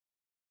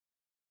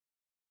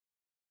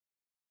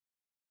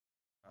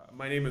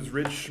My name is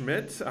Rich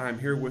Schmidt. I'm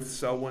here with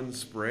Selwyn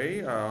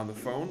Spray on the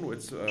phone.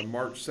 It's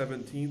March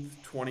 17th,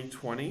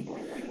 2020.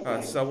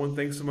 Selwyn,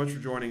 thanks so much for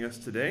joining us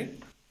today.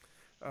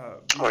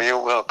 Oh,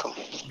 you're welcome.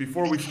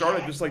 Before we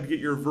start, I'd just like to get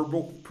your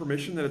verbal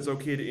permission that it's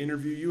okay to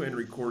interview you and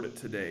record it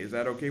today. Is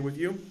that okay with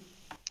you?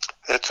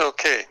 It's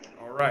okay.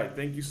 All right,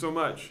 thank you so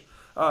much.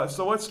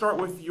 So let's start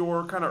with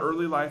your kind of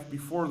early life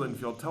before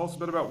Linfield. Tell us a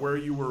bit about where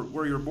you were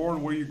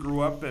born, where you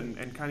grew up, and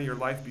kind of your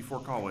life before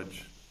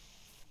college.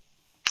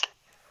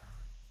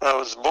 I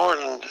was born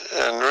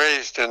and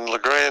raised in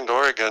LaGrande,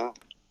 Oregon.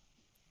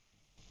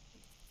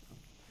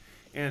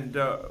 And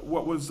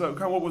what was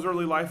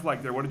early life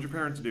like there? What did your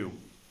parents do?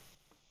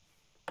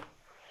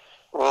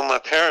 Well, my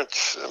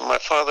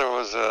father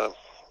was a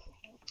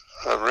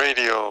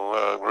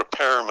radio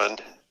repairman,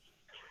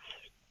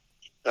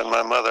 and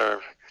my mother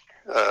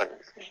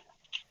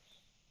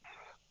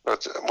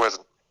was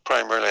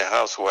primarily a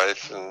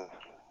housewife and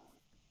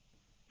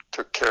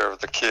took care of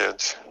the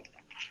kids.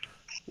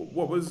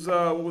 What was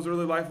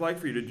early life like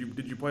for you?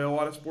 Did you play a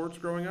lot of sports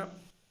growing up?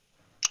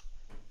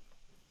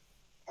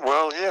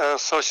 Well, yeah,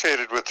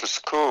 associated with the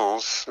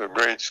schools, the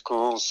grade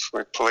schools,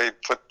 we played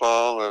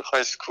football. In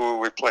high school,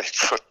 we played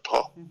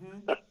football.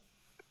 Mm-hmm.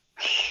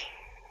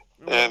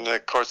 And,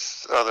 of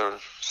course, other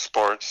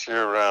sports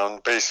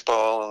year-round,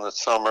 baseball in the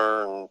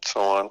summer and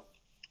so on.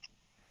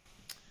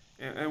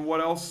 And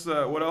what else?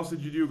 What else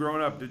did you do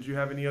growing up? Did you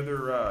have any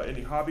other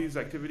any hobbies,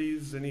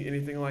 activities,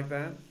 anything like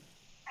that?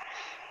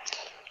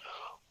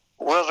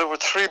 Well, there were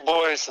three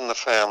boys in the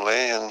family,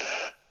 and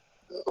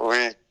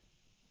we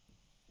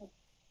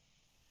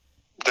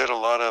did a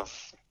lot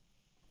of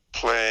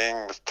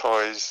playing with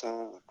toys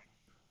and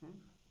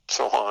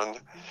so on.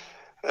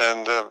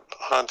 And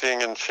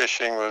hunting and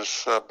fishing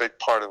was a big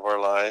part of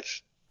our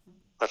life.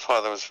 My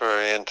father was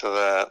very into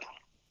that.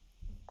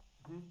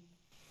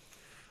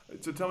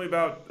 So tell me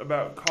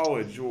about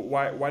college.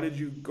 Why did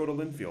you go to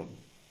Linfield?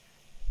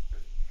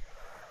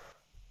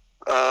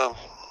 Um,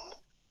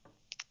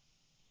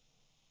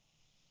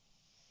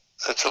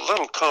 it's a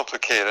little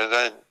complicated.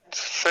 I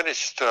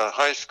finished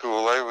high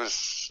school. I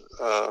was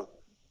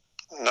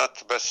not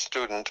the best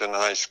student in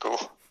high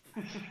school.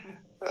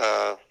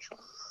 Uh,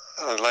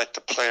 I liked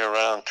to play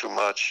around too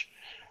much.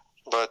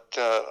 But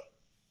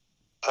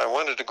I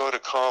wanted to go to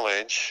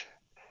college.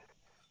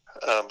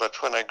 But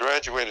when I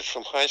graduated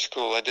from high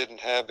school, I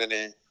didn't have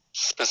any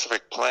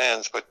specific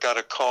plans, but got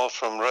a call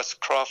from Russ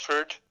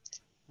Crawford.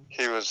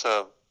 He was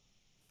a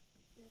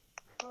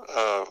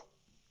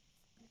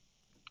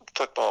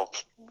football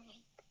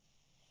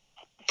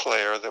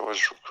player that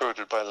was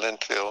recruited by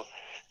Linfield.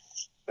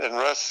 And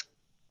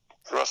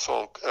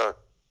Russell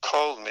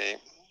called me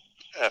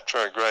after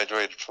I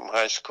graduated from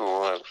high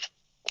school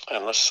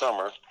in the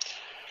summer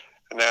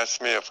and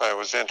asked me if I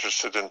was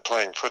interested in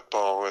playing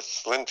football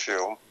with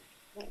Linfield.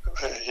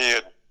 He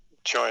had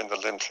joined the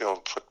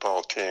Linfield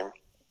football team,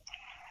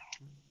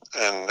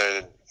 and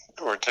they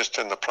were just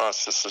in the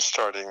process of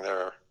starting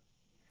their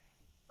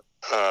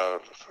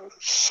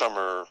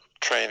summer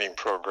training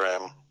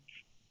program.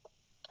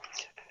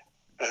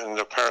 And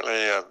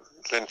apparently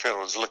Linfield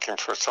was looking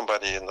for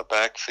somebody in the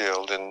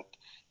backfield, and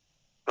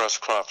Russ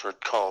Crawford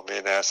called me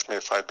and asked me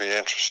if I'd be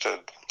interested.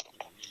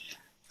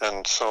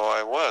 And so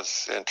I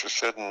was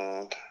interested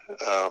and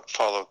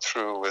followed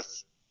through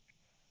with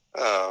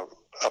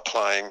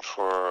applying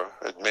for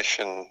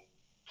admission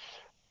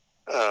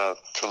to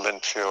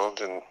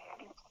Linfield, and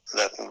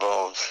that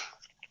involved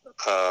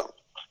an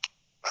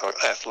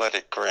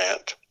athletic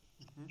grant.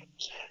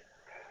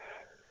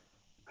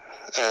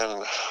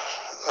 And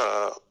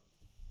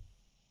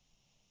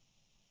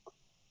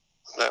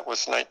that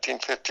was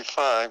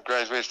 1955,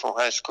 graduated from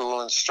high school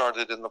and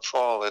started in the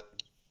fall at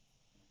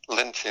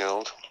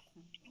Linfield.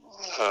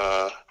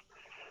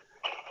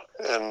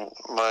 And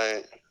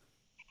my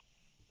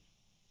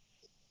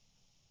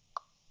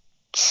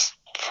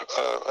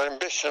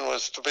ambition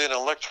was to be an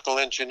electrical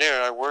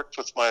engineer. I worked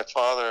with my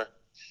father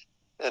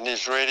in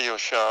his radio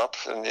shop,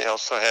 and he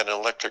also had an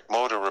electric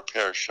motor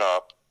repair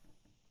shop.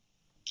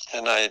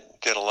 And I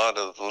did a lot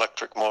of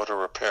electric motor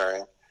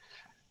repairing.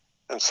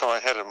 And so I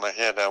had in my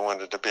head I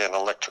wanted to be an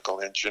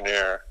electrical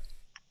engineer.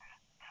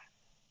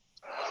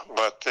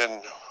 But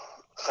then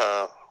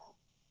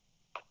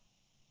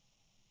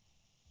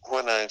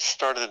when I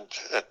started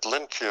at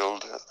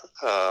Linfield,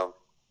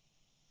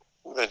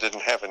 they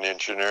didn't have an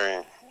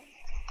engineering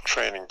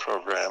training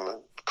program,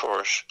 of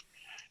course.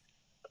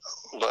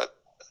 But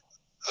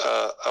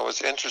I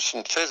was interested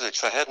in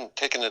physics. I hadn't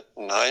taken it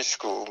in high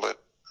school, but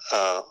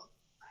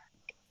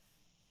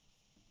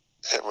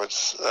it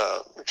was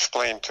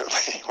explained to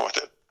me what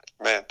it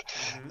meant.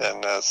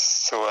 And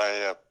so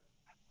I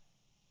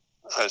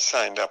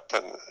signed up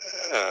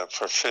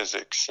for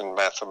physics and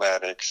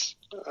mathematics,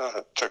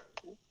 took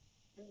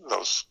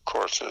those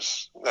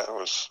courses. That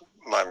was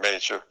my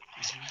major.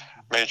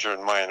 Major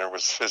and minor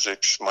was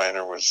physics,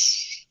 minor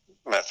was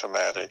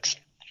mathematics.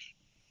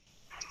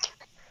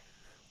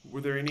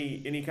 Were there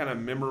any kind of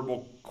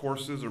memorable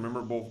courses or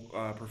memorable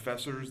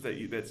professors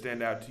that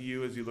stand out to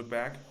you as you look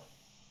back?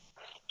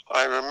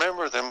 I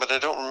remember them, but I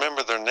don't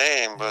remember their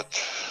name, but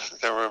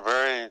they were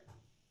very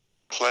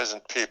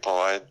pleasant people.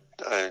 I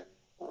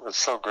was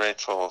so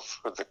grateful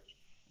for the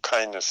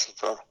kindness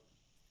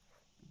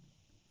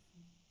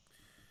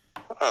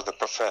of the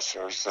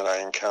professors that I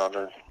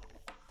encountered.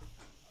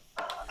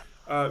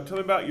 Tell me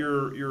about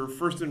your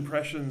first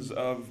impressions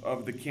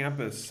of the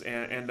campus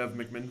and of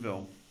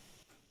McMinnville.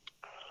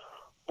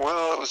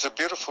 Well, it was a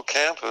beautiful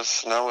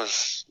campus, and I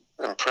was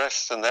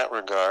impressed in that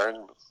regard.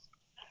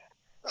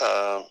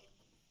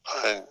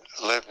 I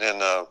lived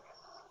in a,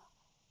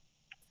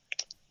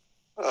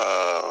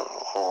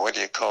 what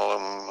do you call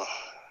them,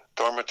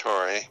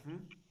 dormitory,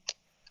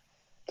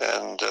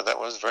 and that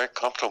was very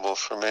comfortable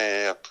for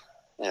me.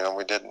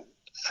 We didn't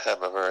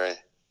have a very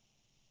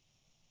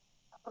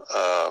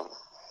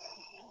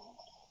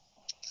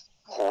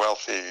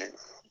wealthy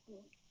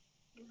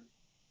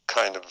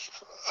kind of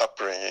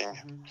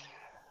upbringing.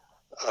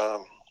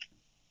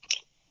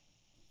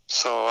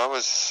 So I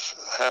was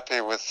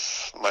happy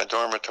with my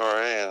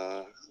dormitory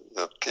and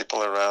the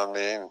people around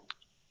me. And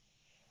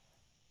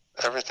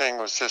everything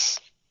was just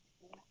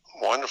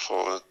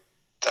wonderful at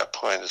that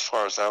point as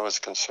far as I was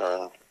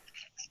concerned.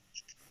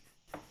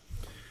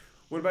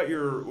 What about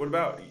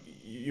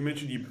you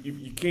mentioned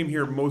you came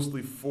here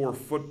mostly for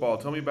football.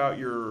 Tell me about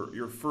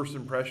your first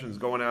impressions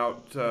going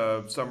out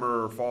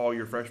summer or fall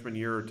your freshman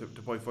year to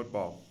play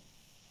football.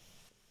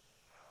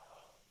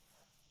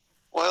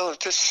 Well,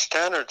 just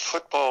standard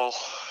football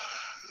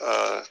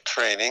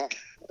training,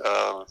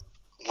 a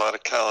lot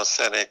of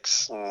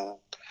calisthenics and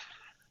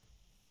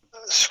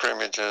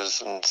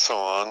scrimmages and so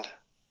on.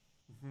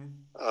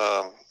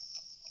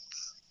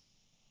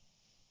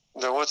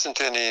 There wasn't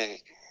anything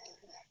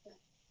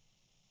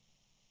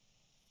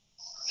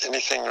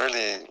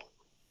really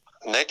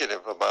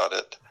negative about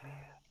it.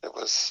 It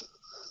was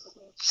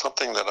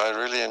something that I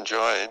really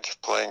enjoyed,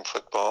 playing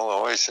football.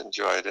 Always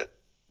enjoyed it.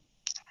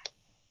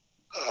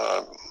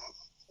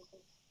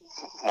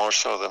 More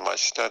so than my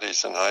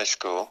studies in high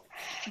school.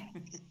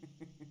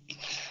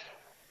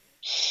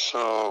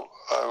 So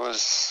I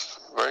was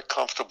very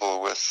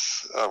comfortable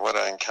with what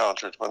I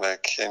encountered when I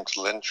came to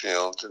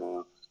Linfield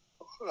and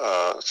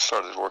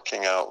started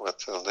working out with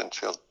the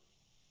Linfield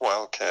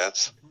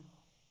Wildcats.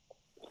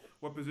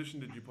 What position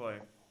did you play?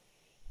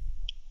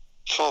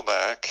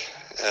 Fullback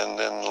and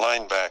then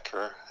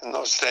linebacker. In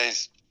those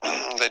days,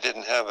 they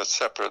didn't have a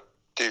separate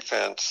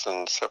defense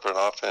and separate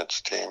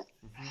offense team.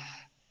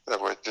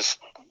 That we just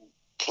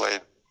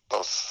played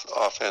both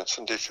offense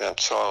and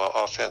defense. So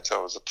offense, I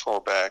was a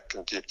fullback,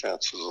 and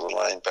defense was a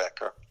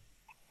linebacker.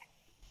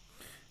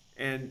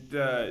 And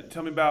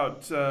tell me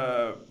about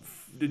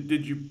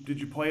did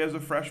you play as a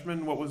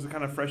freshman? What was the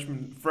kind of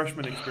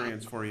freshman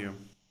experience for you?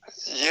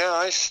 Yeah,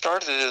 I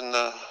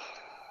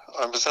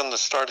was on the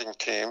starting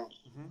team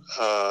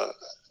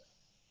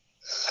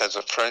as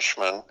a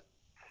freshman,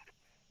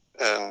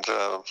 and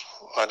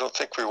I don't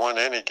think we won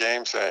any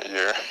games that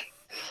year,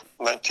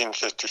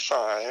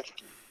 1955.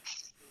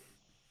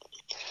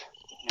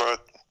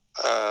 But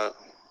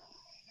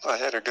I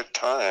had a good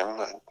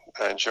time.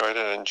 I enjoyed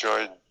it. I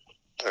enjoyed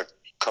the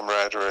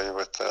camaraderie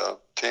with the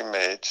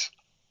teammates.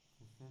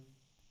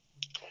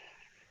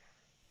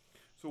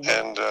 So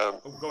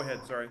go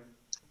ahead. Sorry.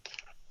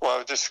 Well,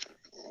 I just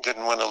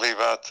didn't want to leave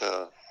out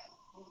the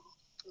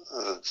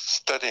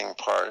studying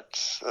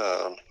parts,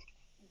 the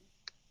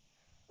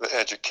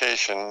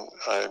education.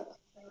 I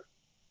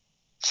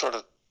sort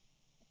of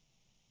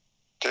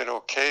did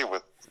okay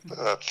with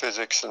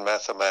physics and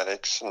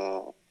mathematics,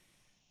 and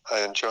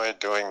I enjoyed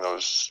doing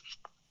those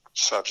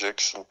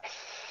subjects. And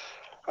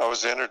I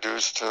was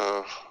introduced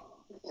to,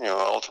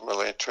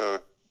 ultimately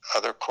to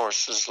other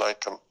courses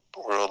like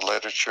world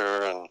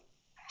literature and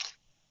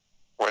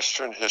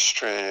Western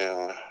history,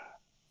 and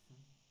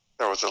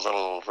there was a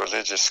little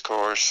religious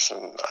course,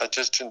 and I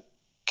just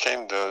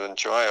came to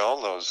enjoy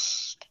all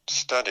those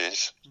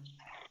studies.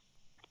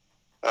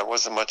 I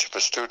wasn't much of a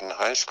student in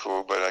high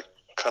school, but I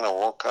kind of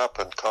woke up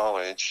in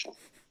college and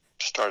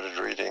started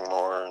reading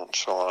more and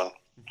so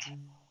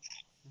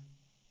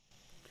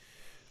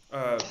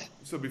on.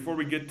 So before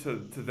we get to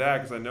that,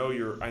 because I know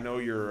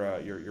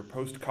your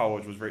post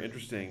college was very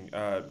interesting.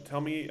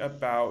 Tell me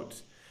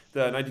about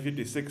the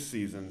 1956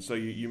 season. So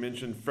you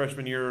mentioned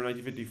freshman year,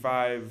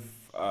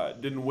 1955,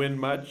 didn't win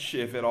much,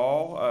 if at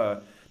all.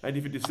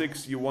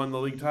 1956, you won the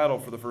league title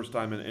for the first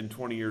time in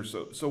 20 years.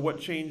 So what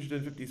changed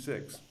in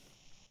 56?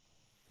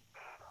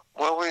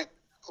 Well,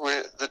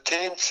 the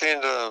team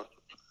seemed to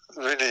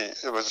really,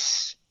 it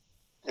was,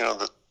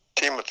 the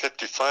team of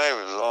 55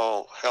 was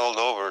all held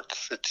over to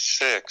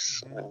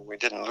 56, and we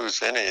didn't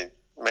lose any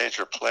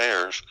major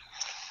players.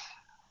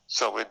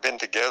 So we'd been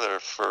together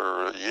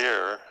for a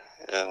year,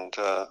 and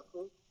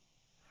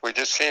we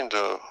just seemed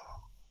to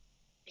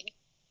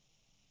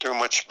do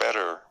much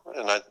better.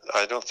 And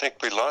I don't think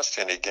we lost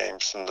any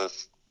games in the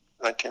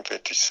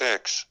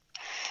 1956.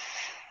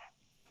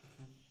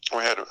 We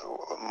had a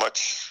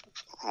much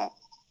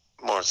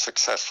more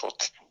successful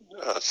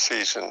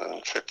season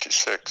in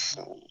 56.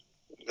 And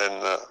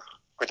then,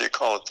 what do you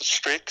call it, the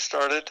streak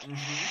started?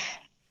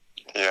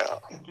 Yeah, Yeah.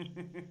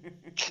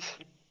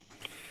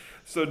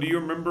 So, do you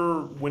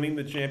remember winning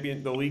the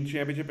league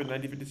championship in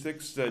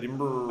 1956? Do you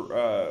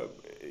remember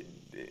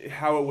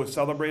how it was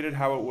celebrated?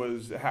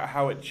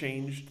 How it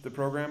changed the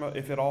program,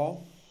 if at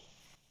all?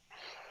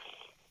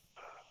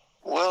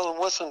 Well, it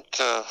wasn't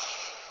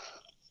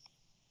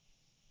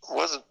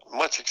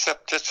much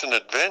except just an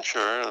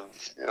adventure.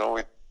 You know,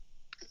 we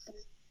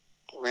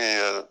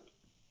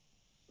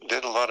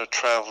did a lot of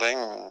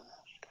traveling,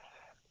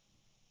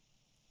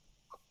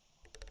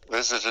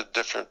 visited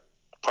different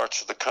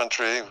parts of the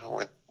country.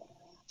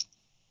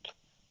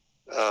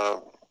 Uh,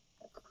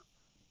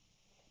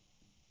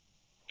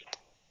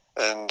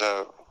 and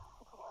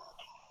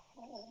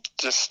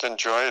just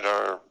enjoyed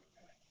the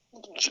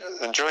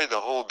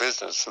whole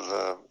business of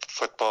the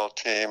football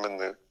team and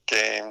the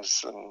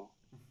games and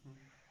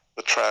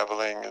the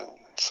traveling and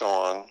so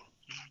on.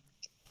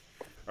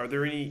 Are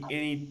there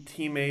any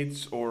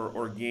teammates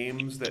or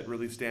games that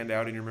really stand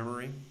out in your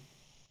memory?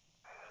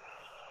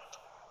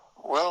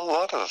 Well, a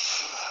lot of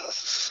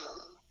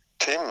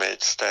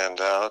teammates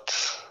stand out.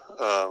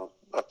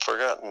 I've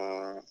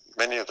forgotten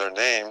many of their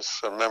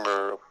names. I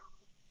remember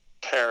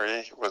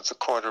Perry was the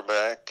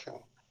quarterback,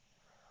 and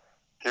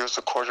he was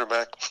the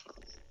quarterback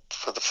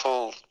for the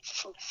full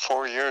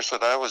 4 years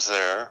that I was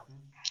there.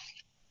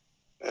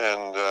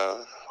 And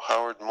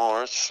Howard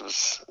Morris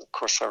was, of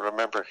course, I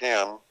remember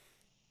him.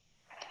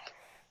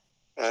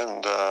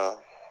 And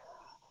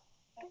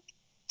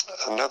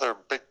another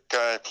big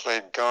guy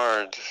played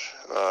guard.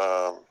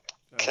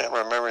 Can't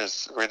remember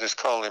we just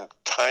called him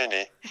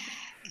Tiny.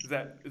 Is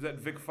that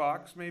Vic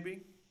Fox,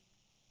 maybe?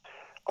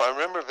 Well, I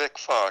remember Vic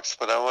Fox,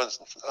 but I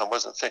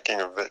wasn't thinking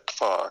of Vic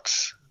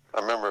Fox.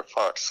 I remember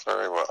Fox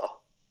very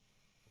well.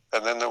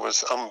 And then there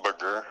was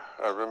Umberger.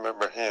 I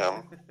remember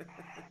him.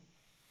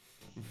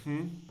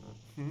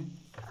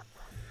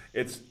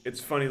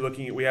 It's funny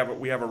looking at we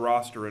have a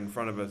roster in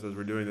front of us as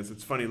we're doing this.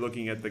 It's funny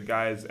looking at the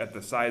guys at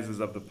the sizes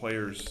of the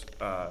players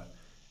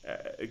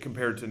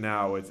compared to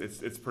now.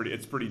 It's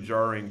pretty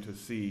jarring to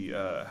see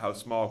how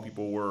small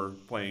people were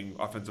playing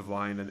offensive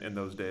line in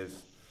those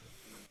days.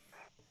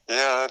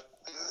 Yeah,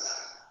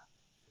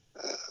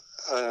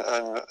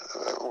 and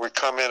we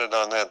commented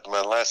on that in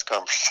my last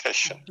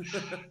conversation.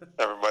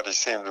 Everybody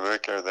seemed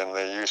bigger than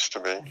they used to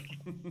be.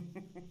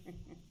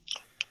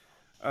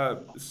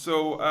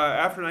 So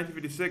after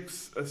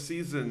 1956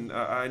 season,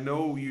 I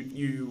know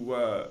you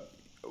at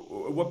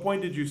what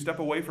point did you step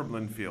away from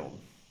Linfield?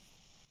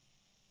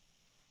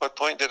 What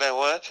point did I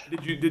what?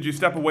 Did you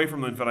step away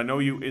from Linfield? I know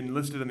you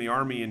enlisted in the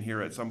Army in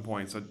here at some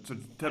point. So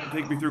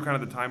take me through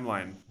kind of the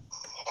timeline.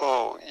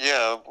 Oh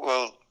yeah,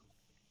 well,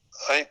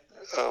 I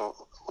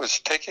was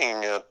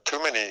taking too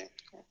many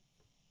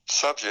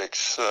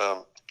subjects.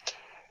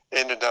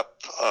 Ended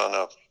up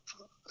on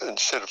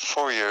instead of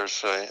 4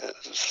 years, it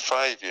was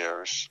 5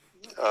 years,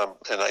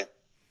 and I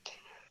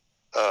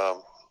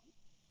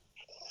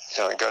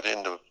got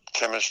into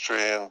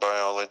chemistry and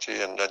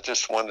biology, and I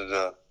just wanted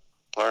to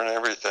learn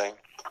everything.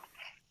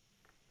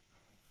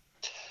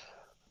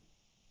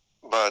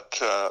 But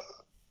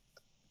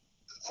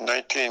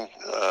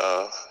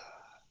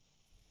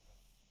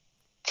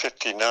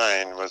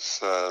 1959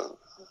 was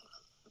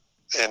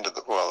end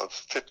of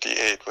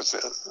 58 was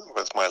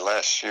my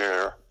last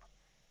year,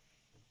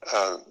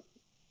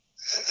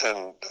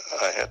 and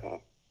I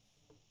hadn't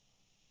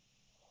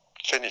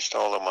finished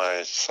all of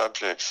my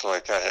subjects.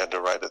 Like I had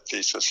to write a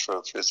thesis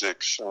for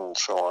physics and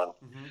so on.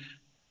 Mm-hmm.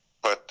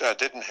 But I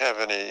didn't have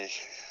any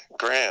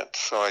grant,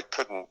 so I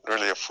couldn't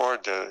really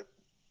afford to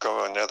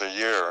go another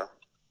year.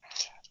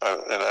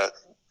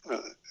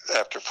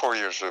 After 4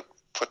 years of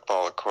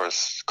football, of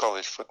course,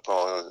 college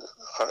football,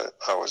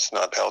 I was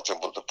not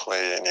eligible to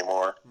play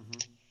anymore. Mm-hmm.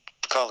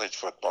 College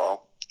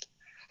football.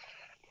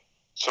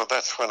 So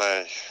that's when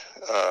I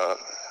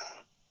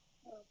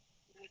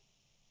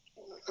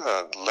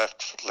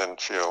left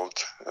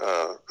Linfield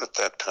at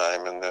that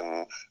time, and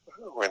then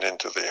went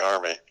into the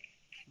Army.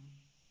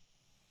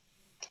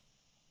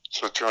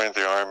 So joined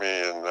the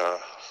Army in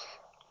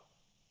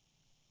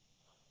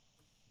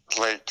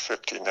late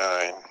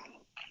 59.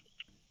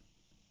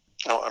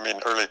 No, I mean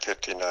early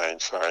 59,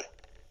 sorry.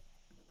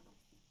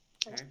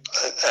 Okay.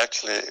 I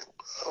actually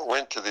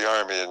went to the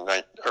Army in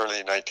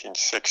early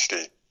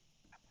 1960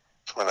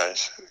 when I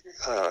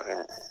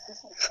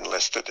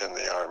enlisted in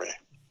the Army.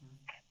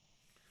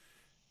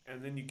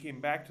 And then you came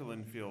back to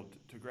Linfield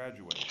to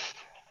graduate.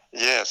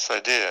 Yes, I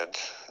did.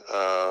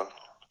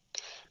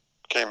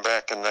 Came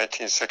back in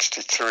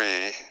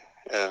 1963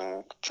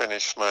 and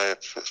finished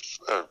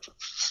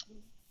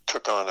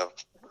took on a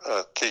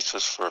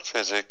thesis for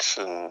physics,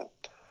 and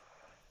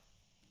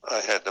I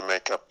had to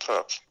make up,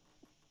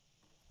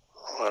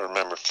 I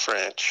remember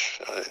French.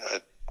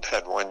 I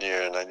had 1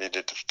 year and I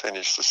needed to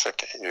finish the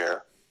second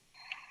year.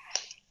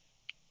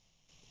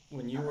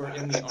 When you were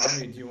in the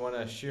Army, do you want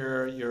to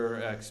share your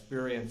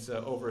experience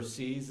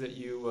overseas that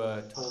you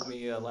told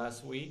me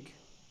last week?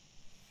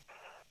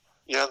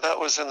 Yeah, that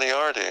was in the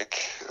Arctic.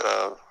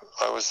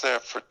 I was there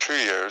for 2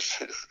 years,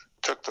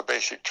 took the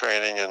basic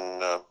training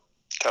in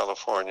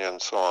California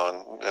and so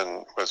on,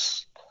 and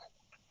was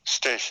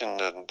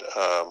stationed in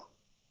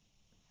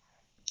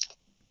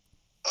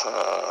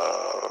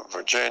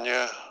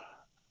Virginia.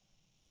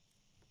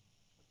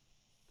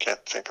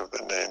 Can't think of the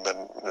name.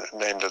 The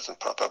name doesn't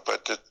pop up,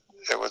 but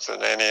it was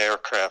an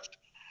anti-aircraft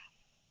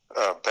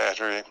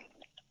battery.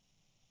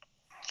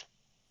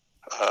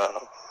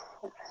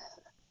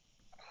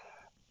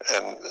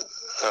 And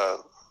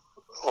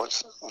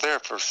was there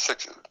for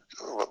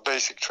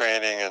basic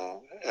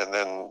training, and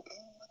then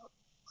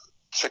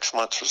 6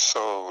 months or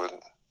so with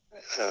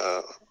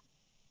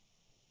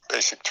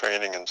basic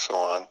training and so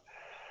on.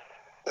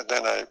 And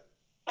then I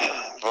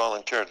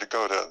volunteered to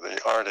go to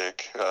the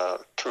Arctic,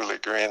 Thule,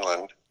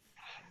 Greenland,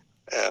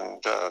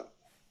 and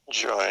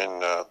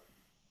join a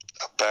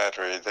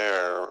battery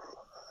there,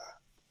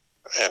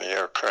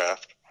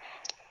 anti-aircraft.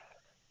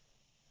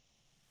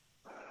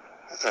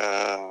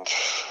 And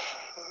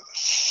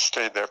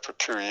stayed there for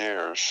 2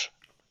 years.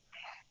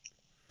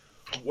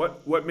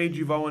 What made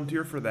you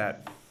volunteer for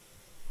that?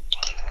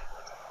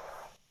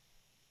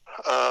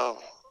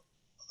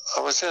 I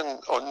was in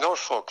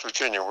Norfolk,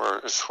 Virginia,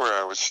 where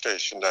I was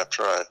stationed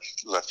after I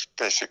left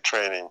basic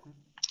training.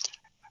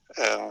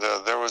 And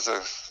there was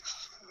a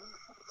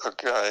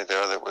guy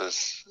there that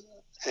was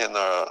in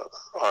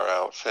our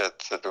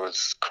outfit that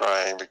was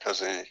crying because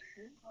he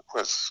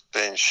was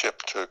being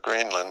shipped to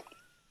Greenland.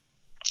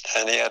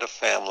 And he had a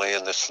family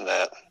and this and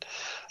that,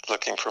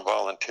 looking for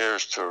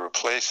volunteers to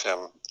replace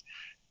him.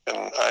 And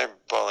I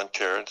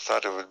volunteered,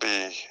 thought it would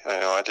be,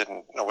 I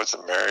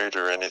wasn't married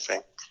or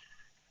anything.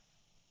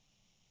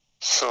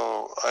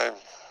 So I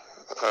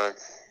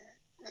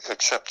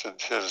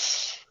accepted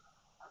his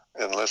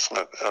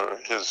enlistment, or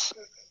his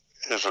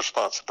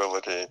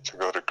responsibility to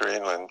go to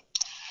Greenland.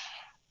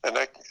 And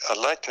I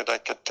liked it. I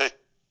could take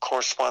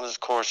correspondence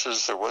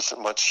courses. There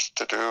wasn't much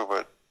to do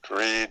but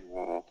read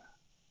and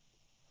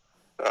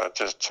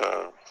just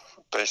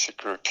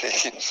basic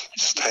routines,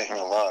 staying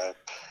alive.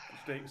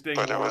 Staying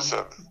but warm. It was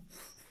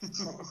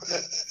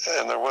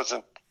and there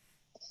wasn't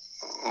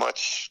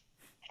much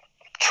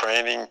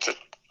training to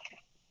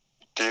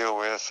deal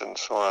with and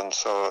so on.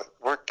 So it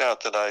worked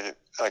out that I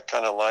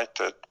kind of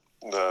liked it,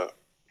 the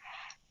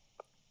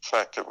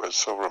fact it was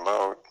so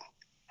remote.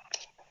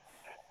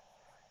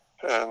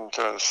 And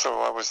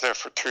so I was there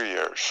for 2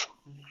 years.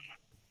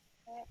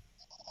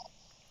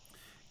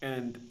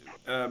 And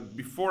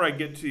before I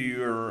get to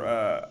your,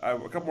 I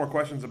have a couple more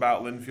questions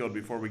about Linfield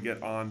before we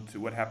get on to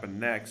what happened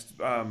next.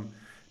 Do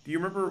you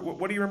remember,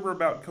 what do you remember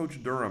about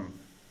Coach Durham?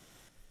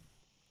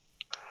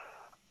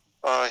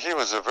 He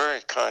was a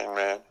very kind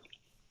man.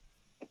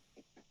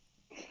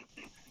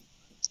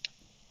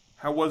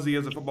 How was he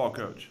as a football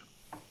coach?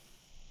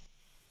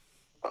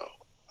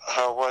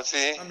 How was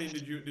he? I mean,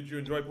 did you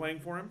enjoy playing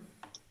for him?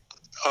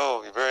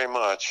 Oh, very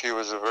much. He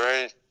was a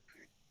very,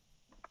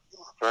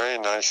 very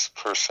nice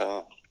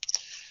person.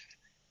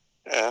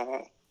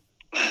 And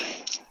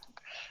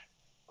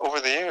over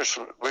the years,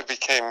 we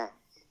became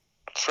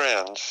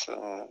friends.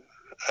 And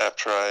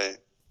after I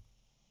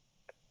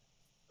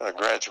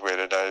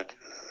graduated, I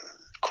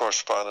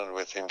corresponded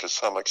with him to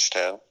some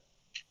extent.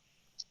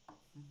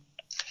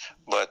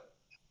 But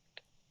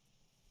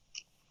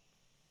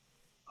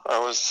I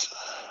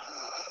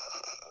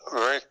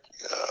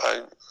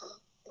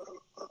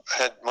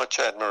had much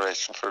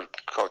admiration for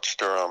Coach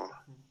Durham.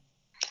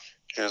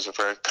 He was a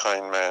very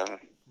kind man.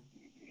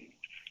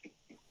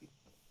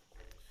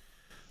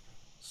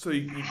 So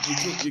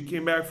you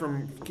came back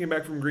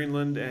from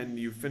Greenland and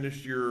you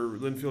finished your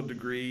Linfield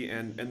degree,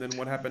 and then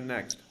what happened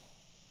next?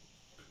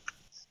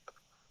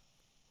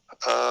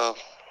 I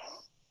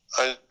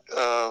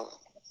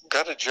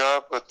got a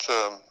job with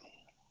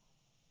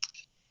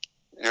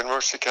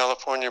University of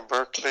California,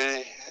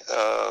 Berkeley,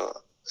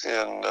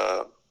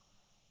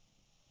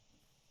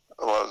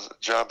 was a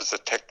job as a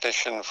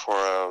technician for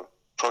a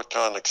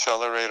proton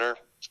accelerator.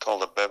 It's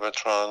called a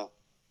Bevatron.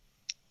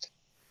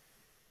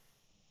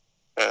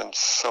 And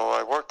so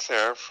I worked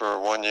there for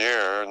 1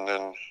 year, and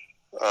then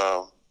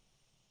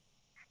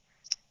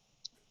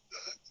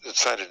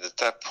decided at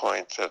that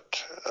point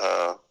that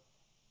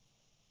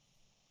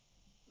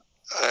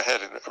I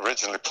had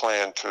originally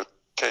planned to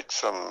take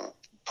some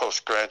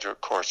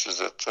postgraduate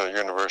courses at the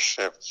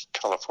University of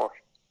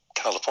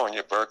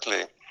California,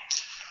 Berkeley.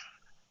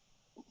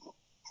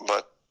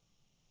 But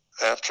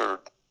after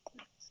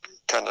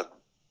kind of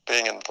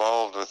being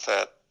involved with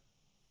that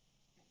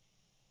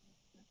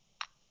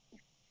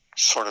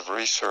sort of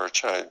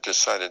research, I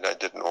decided I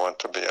didn't want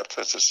to be a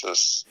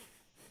physicist.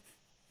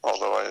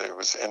 Although I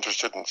was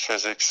interested in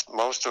physics,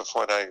 most of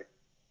what I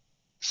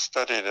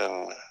studied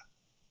in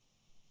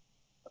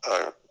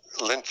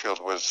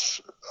Linfield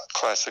was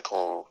classic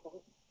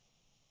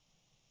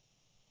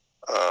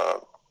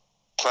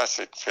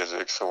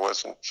physics. It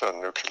wasn't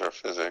nuclear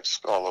physics,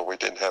 although we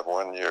did have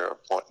 1 year of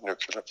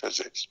nuclear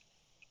physics.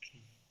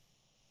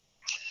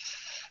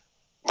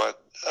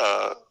 But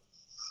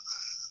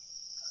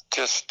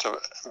just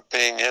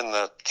being in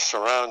that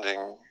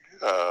surrounding,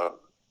 I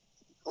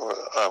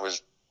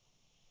was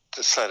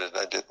decided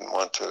I didn't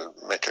want to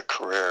make a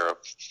career of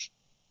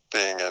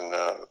being in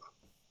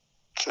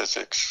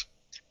physics.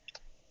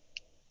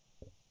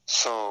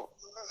 So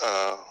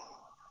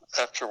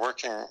after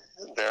working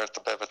there at the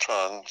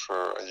Bevatron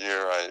for a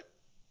year, I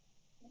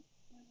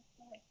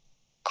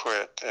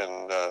quit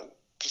and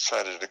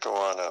decided to go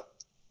on a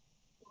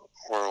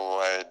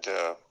worldwide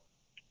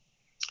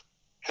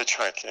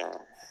hitchhiking.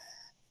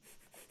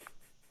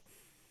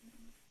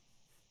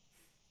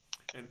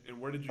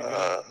 And where did you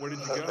go? Where did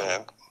you go?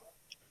 Event.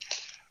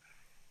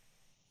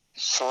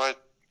 So I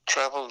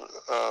traveled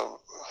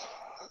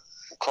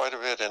quite a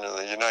bit in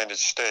the United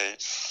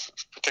States,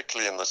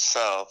 particularly in the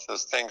South,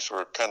 as things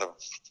were kind of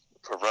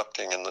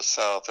erupting in the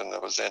South, and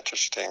it was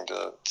interesting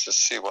to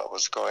see what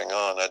was going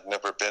on. I'd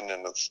never been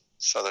in the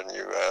southern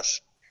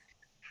U.S.,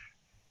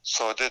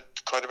 so I did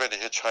quite a bit of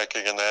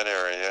hitchhiking in that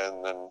area,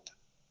 and then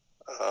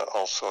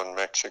also in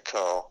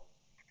Mexico.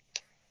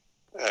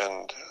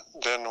 And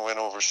then went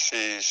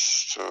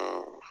overseas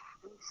to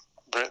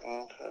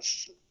Britain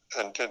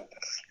and did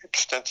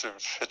extensive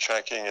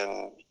hitchhiking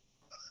in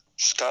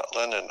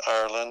Scotland and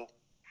Ireland.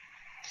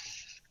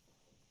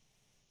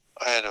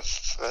 I had a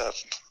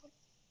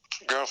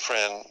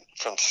girlfriend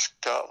from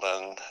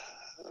Scotland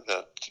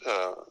that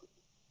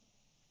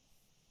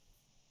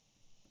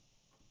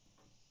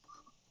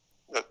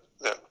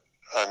that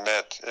I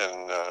met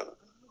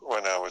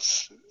when I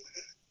was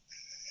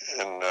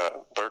in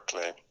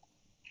Berkeley,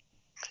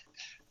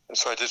 and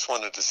so I just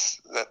wanted to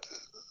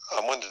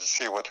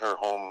see what her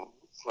home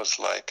was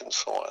like and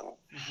so on.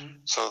 Mm-hmm.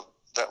 So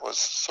that was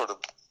sort of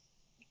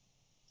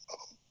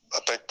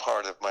a big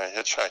part of my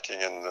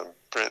hitchhiking in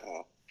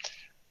Britain.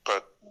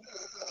 But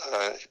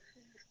I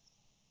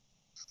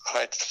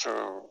hiked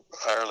through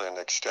Ireland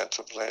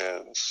extensively,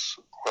 as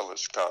well as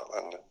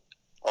Scotland, and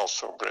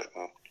also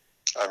Britain.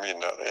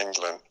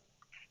 England.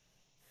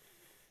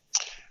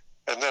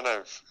 And then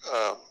I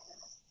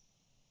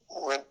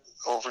went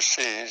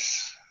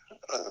overseas.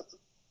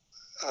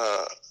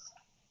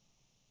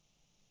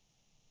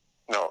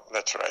 No,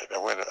 that's right.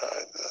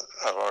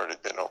 I've already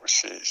been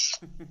overseas,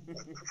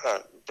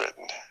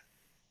 Britain.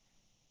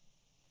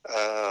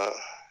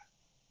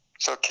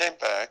 So I came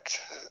back,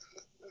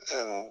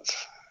 and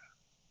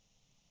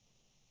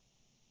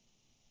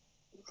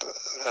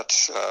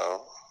that's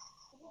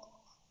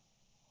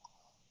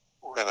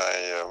when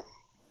I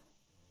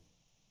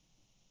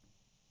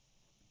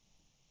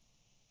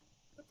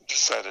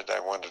decided I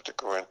wanted to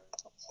go into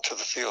the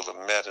field of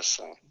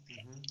medicine.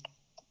 Mm-hmm.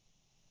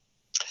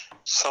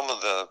 Some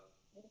of the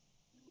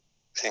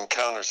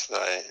encounters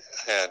that I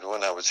had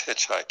when I was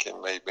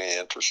hitchhiking made me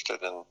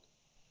interested in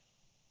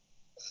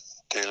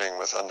dealing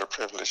with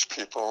underprivileged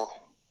people.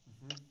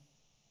 Mm-hmm.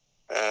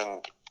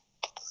 And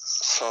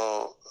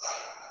so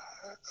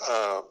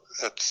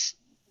it's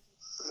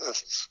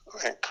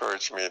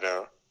encouraged me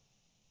to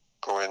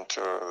go into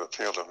the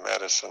field of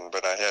medicine,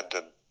 but I had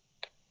to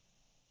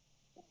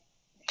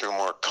do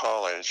more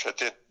college. I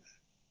did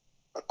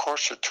a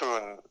course or two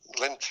in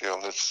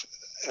Linfield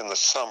in the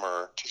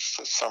summer, just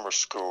a summer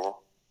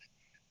school.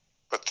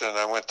 But then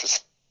I went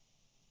to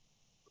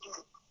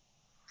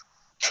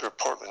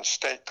Portland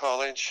State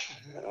College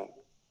in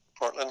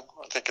Portland.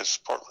 I think it's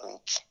Portland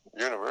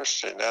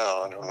University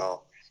now. I don't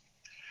know.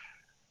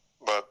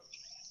 But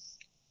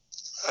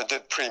I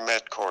did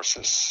pre-med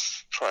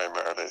courses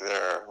primarily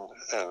there,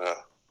 and a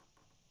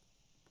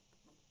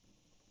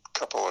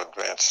couple of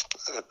advanced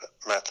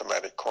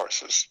mathematics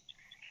courses.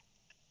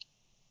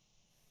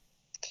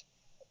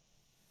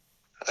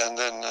 And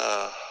then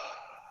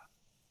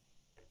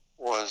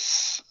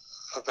was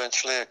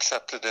eventually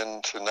accepted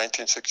into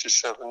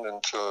 1967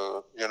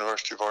 into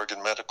University of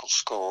Oregon Medical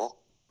School,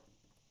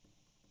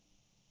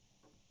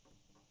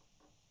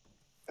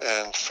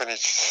 and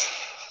finished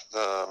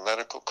the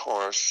medical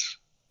course,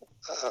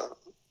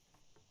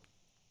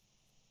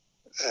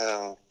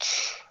 and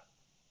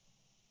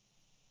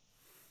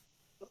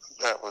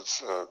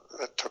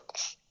that took,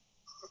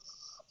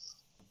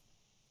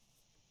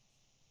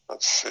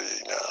 let's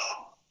see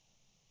now,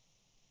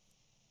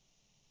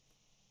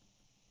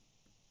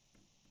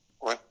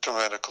 went to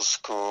medical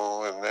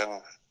school and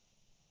then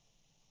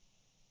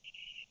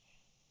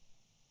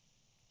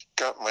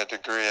got my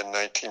degree in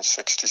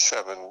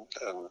 1967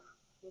 in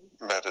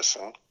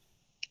medicine,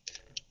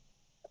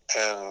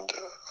 and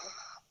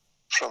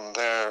from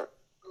there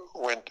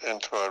went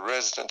into a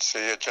residency,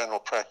 a general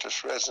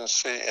practice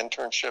residency,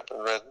 internship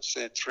and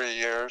residency, 3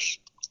 years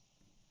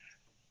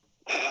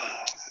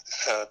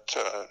at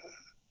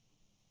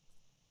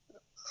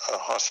a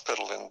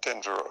hospital in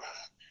Denver,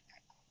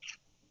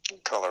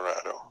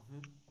 Colorado,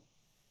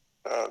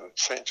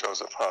 St.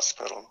 Joseph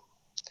Hospital.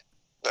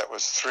 That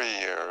was 3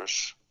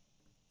 years.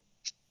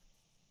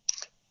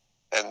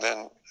 And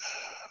then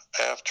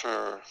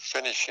after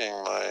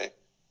finishing my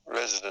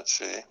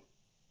residency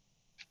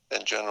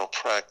in general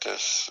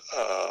practice,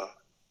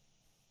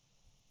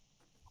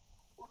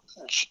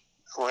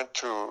 went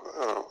to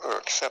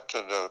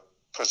accepted a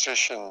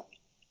position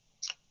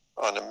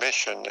on a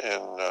mission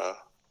in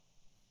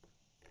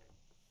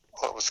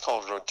what was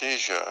called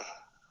Rhodesia.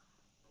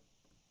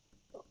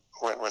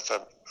 Went with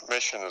a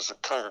mission as a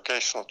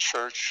congregational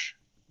church,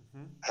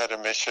 had a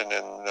mission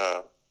in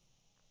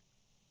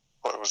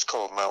what was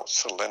called Mount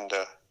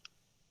Selinda,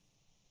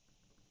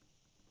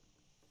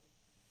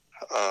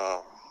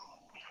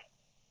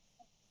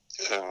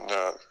 in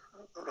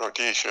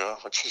Rhodesia,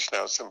 which is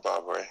now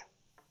Zimbabwe.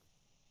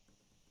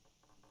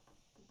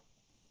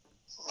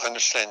 I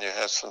understand you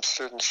have some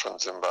students from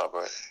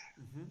Zimbabwe.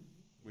 Mm-hmm.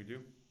 We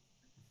do.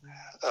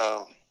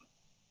 Um,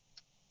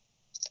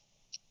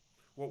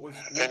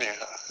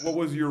 anyhow, what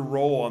was your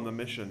role on the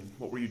mission?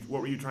 What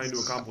were you trying to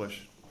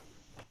accomplish?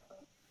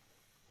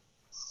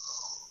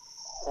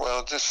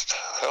 well, just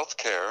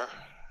healthcare.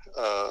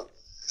 I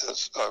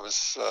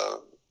was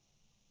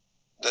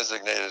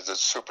designated as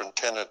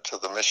superintendent to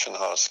the mission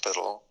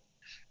hospital,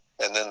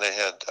 and then they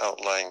had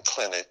outlying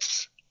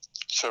clinics,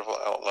 several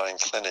outlying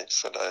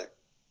clinics that I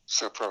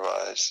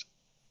supervised.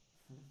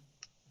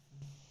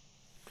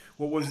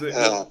 What was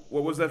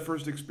that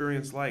first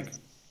experience like?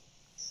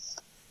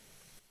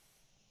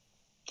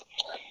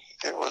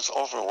 It was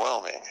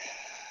overwhelming.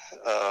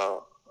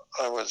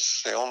 I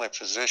was the only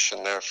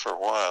physician there for a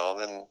while,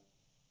 then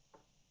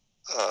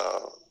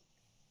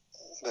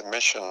the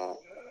mission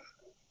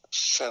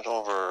sent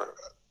over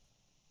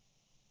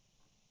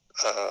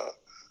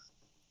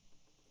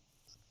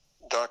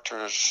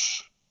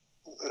doctors,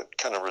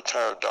 kind of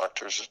retired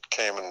doctors that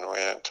came and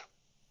went.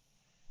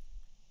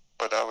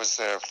 But I was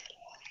there,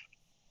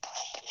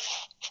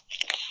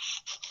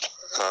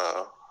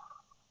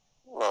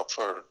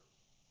 for a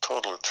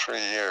total of 3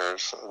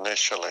 years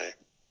initially.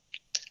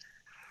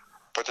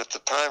 But at the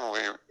time,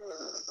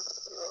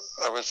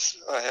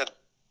 I had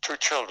 2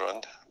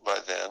 children by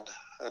then.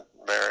 I'd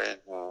married,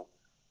 and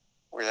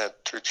we had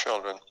 2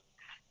 children.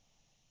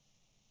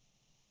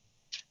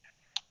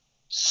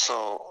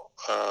 So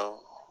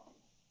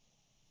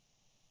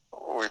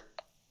we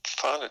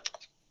found it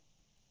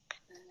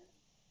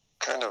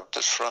kind of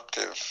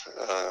disruptive,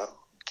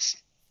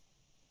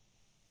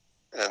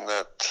 in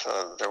that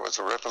there was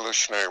a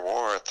Revolutionary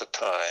War at the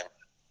time.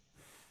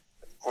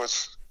 It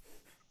was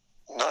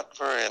not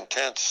very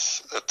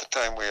intense at the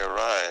time we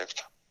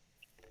arrived,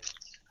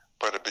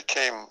 but it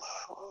became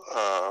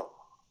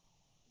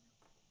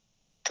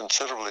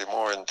considerably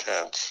more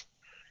intense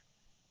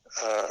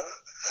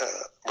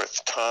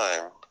with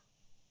time.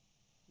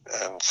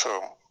 And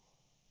so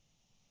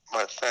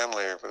my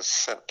family was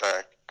sent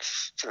back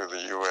to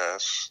the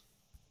U.S.,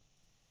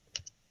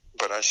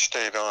 but I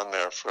stayed on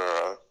there for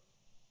a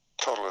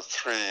total of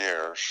 3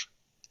 years.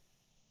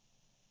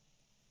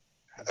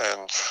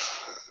 And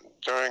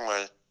during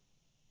my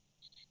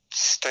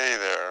stay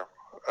there,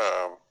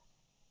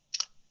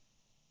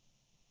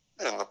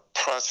 in the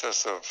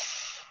process of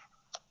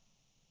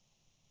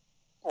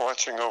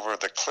watching over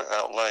the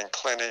outlying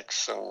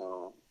clinics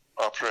and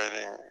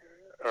operating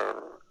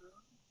or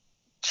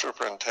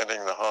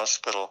superintending the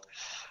hospital,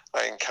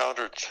 I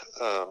encountered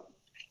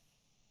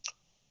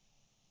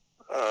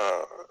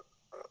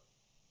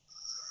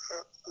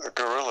the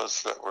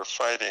guerrillas that were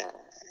fighting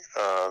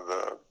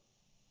the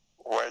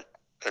white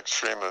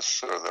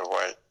extremists, or the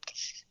white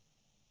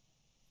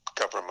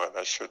government,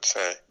 I should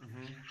say.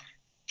 Mm-hmm.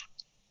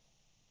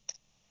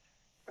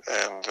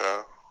 And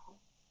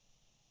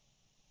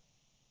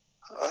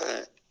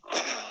I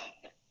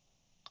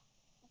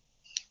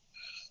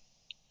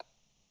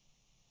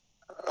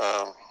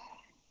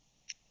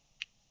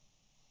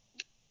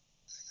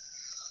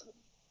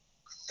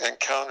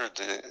encountered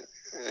the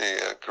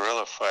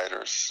guerrilla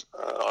fighters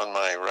on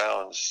my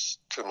rounds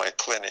to my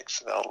clinics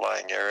in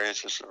outlying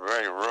areas. It's a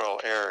very rural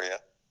area.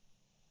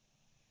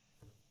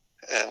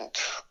 And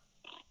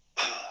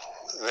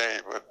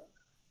they would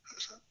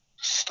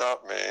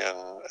stop me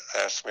and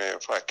ask me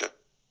if I could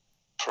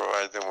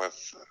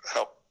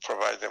help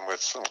provide them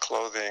with some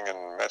clothing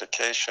and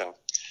medication.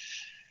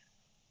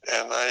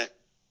 And they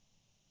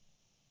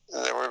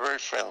were very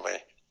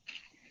friendly.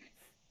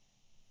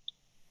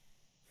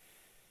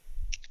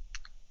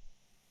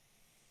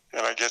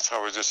 And I guess I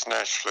was just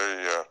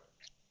naturally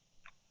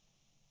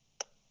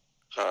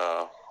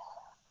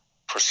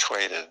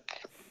persuaded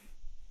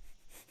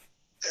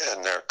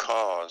in their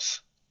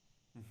cause.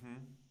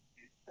 Mm-hmm.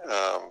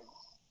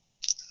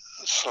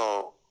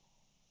 So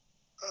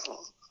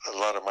a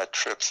lot of my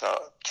trips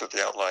out to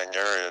the outlying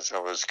areas, I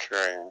was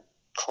carrying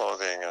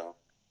clothing and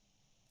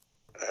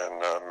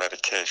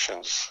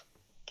medications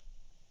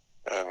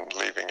and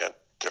leaving at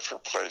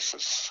different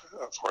places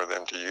for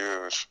them to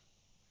use.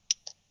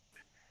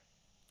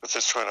 But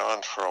this went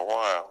on for a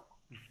while.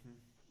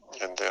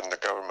 Mm-hmm. And then the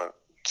government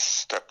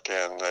stepped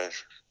in. They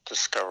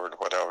discovered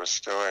what I was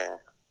doing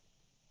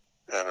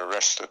and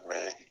arrested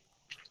me.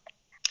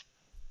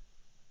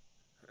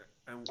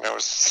 I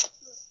was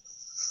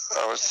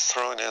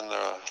thrown in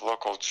the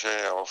local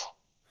jail,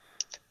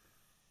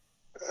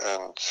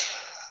 and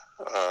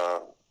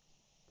I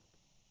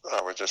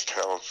was just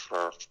held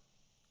for a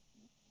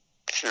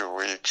few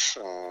weeks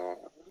and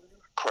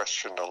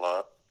questioned a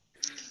lot,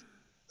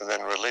 and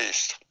then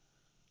released,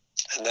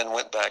 and then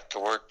went back to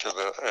work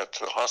at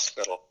the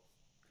hospital,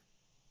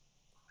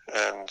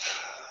 and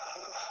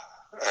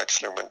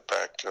actually went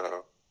back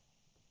to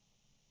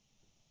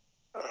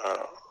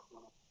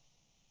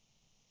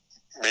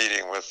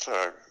meeting with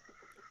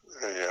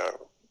the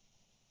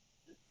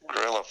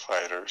guerrilla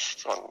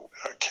fighters on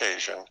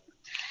occasion.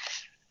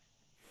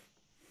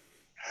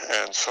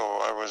 And so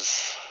I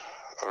was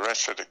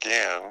arrested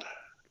again,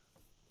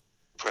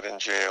 put in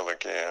jail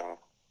again,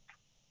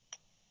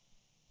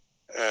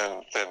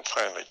 and then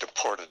finally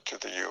deported to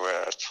the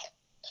U.S.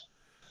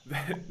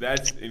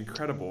 That's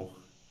incredible.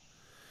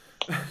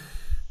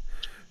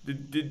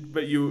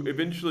 But you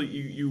eventually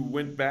you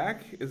went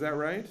back? Is that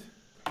right?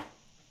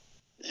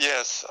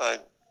 Yes, I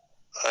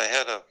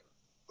had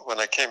when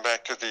I came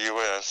back to the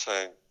U.S.,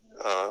 I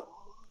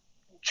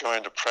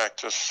joined a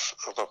practice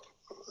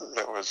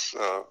that was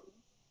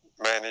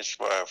managed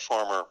by a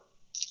former,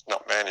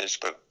 not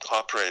managed, but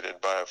operated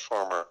by a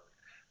former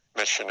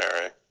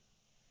missionary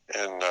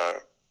in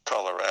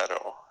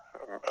Colorado,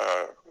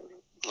 a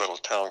little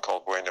town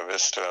called Buena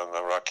Vista in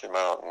the Rocky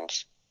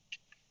Mountains.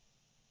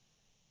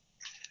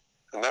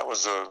 And that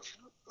was a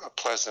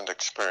pleasant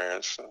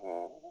experience.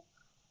 And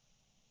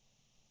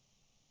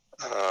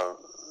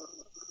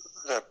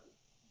that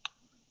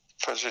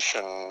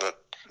physician that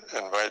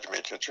invited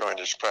me to join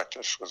his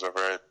practice was a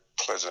very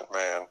pleasant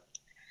man.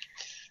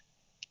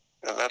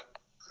 And that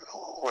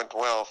went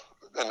well.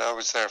 And I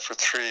was there for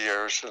 3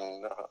 years.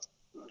 And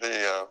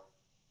the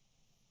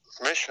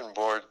mission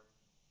board,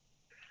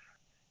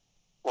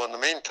 well, in the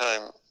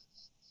meantime,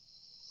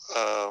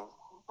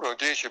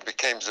 Rhodesia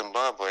became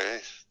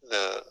Zimbabwe.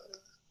 The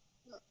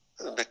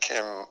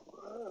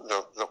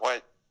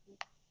white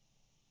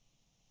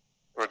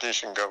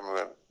Rhodesian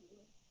government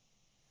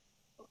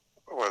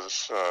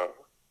was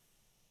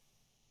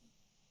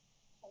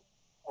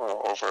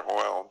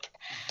overwhelmed,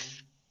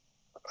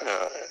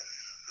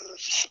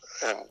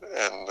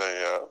 and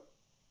the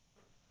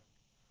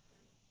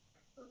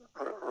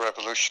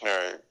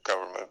revolutionary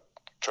government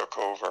took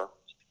over,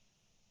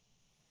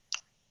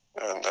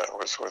 and that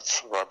was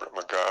with Robert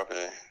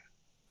Mugabe.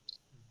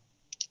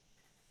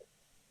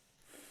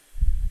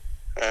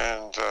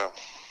 And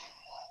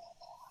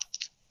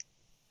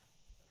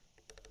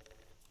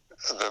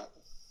the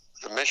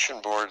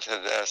mission board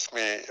had asked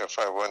me if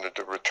I wanted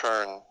to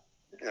return.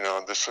 You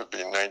know, this would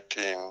be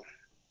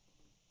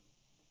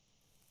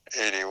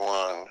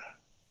 1981.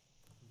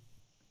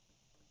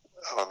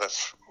 Oh,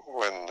 that's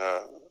when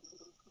the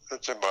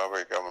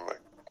Zimbabwe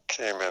government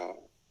came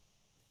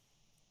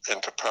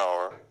into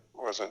power.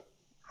 It wasn't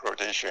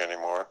Rhodesia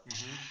anymore.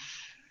 Mm-hmm.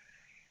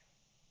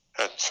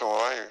 And so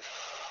I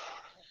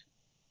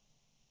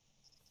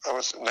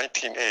was in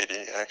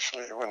 1980,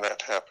 actually, when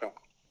that happened.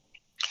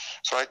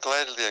 So I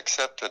gladly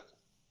accepted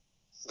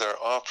their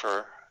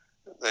offer.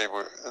 They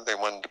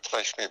wanted to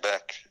place me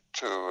back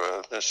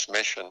to this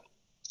mission.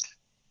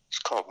 It's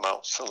called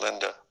Mount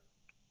Selinda.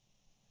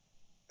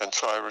 And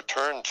so I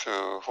returned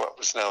to what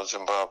was now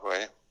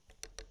Zimbabwe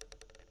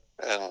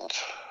and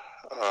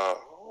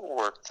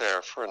worked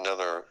there for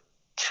another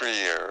 3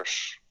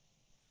 years.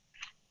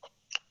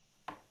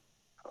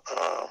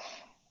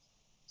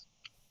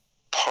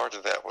 Part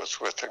of that was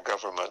with the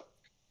government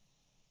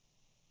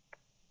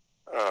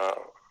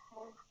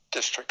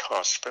district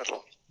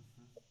hospital.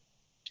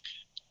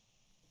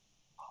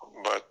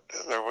 But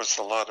there was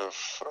a lot of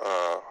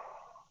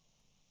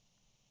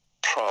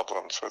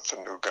problems with the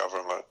new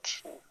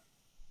government.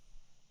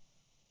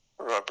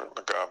 Robert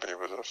Mugabe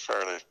was a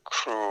fairly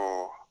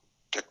cruel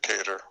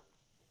dictator.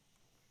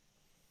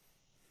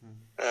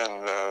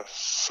 And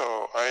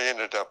so I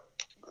ended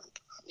up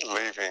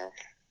leaving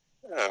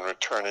and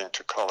returning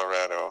to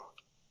Colorado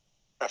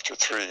after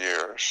 3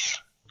 years.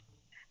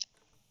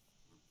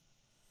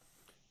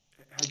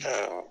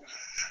 And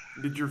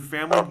Did your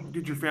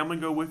family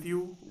go with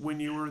you when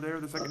you were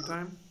there the second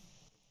time?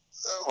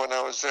 when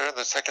I was there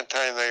the second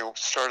time, they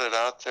started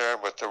out there,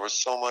 but there was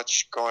so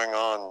much going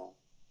on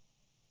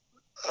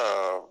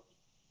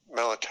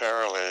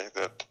militarily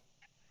that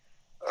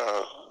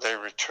they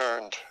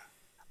returned.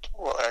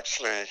 Well,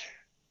 actually,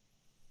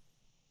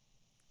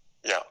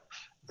 yeah,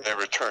 they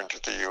returned to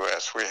the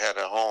U.S. We had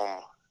a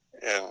home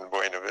in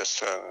Buena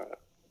Vista, and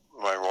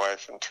my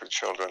wife and 2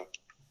 children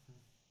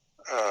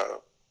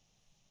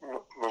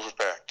moved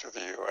back to the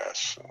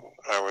U.S. And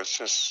I was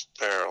just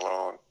there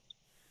alone.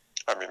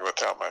 I mean,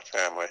 without my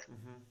family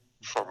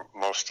for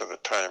most of the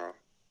time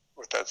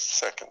with that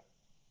second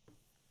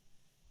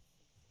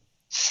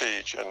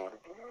siege in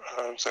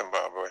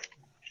Zimbabwe.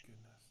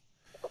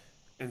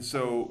 And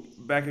so,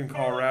 back in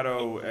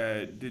Colorado,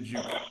 did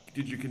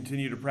you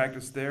continue to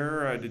practice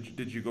there?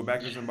 Did you go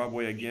back to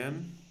Zimbabwe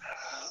again?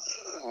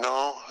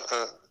 No,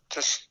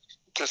 just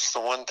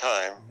the one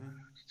time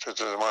to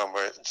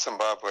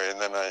Zimbabwe, and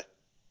then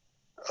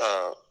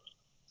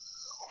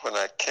when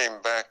I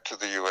came back to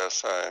the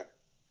U.S., I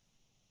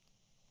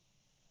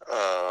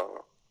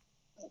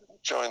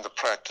joined the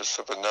practice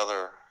of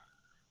another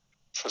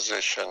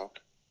physician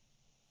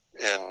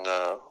in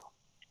a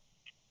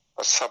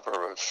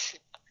suburb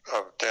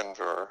of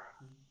Denver.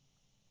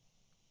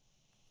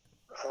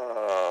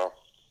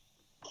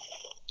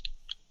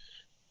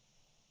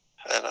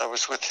 And I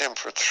was with him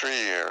for 3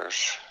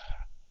 years.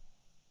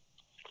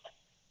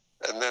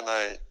 And then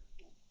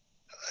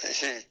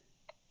he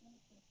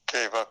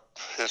gave up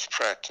his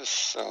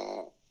practice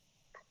and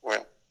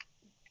went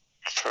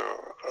to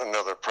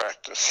another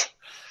practice.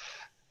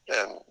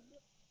 And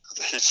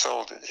he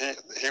sold it.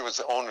 He was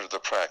the owner of the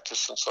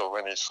practice, and so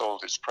when he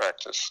sold his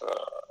practice,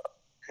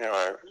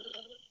 I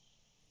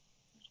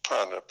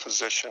found a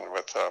position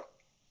with a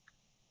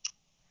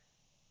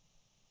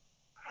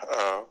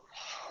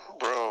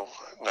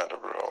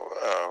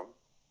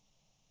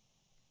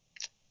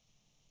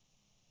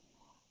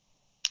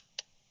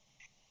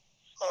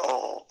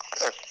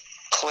a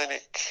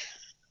clinic.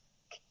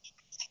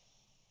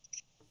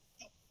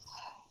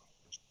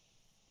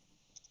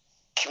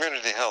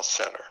 Community health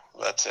center.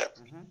 That's it.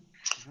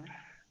 Mm-hmm.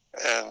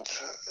 And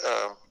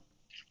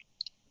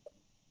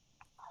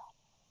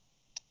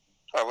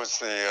I was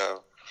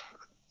the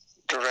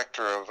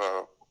director of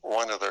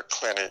one of their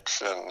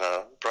clinics in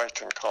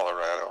Brighton,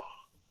 Colorado.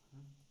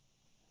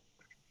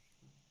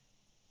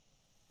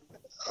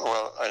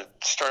 Well, I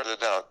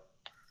started out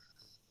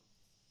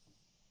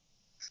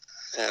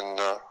in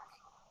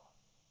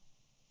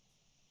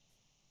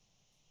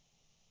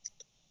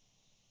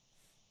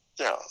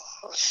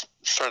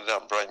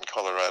Brighton,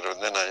 Colorado,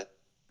 and then I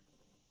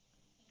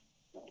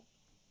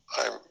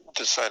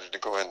decided to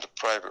go into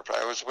private.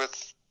 I was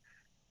with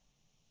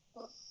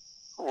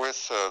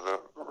the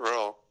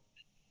rural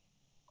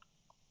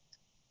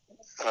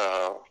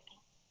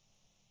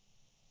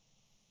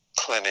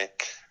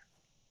clinic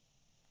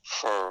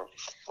for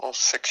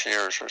 6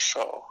 years or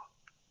so,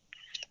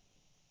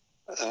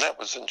 and that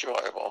was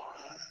enjoyable.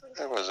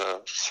 It was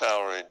a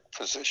salaried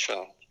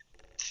position.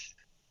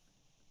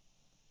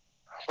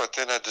 But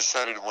then I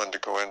decided I wanted to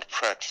go into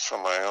practice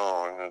on my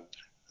own, and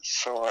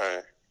so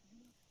I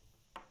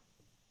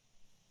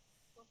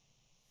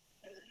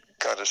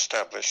got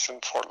established in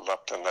Fort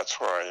Lupton. That's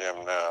where I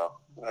am now.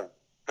 I've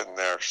been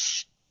there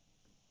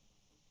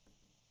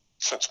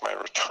since my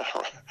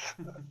retirement.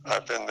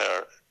 I've been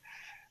there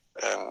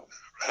and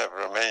have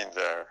remained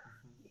there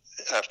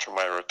after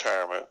my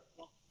retirement.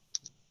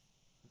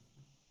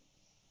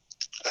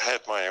 I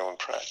had my own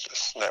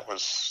practice, and that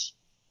was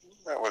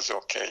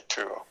okay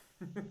too.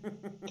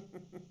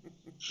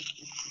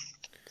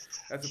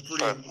 That's a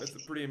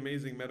pretty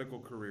amazing medical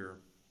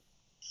career.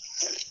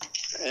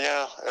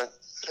 Yeah,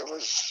 it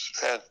was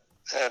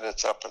had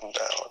its up and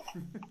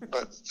down,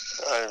 but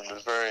I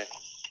was very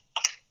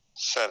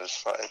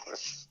satisfied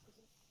with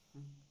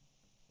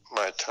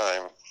my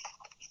time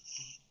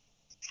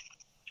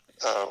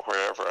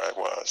wherever I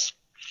was.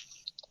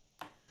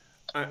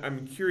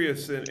 I'm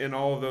curious, in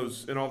all of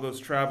those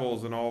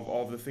travels and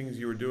all the things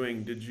you were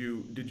doing, did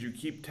you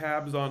keep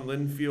tabs on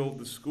Linfield,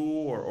 the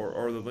school,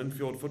 or the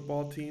Linfield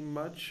football team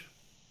much?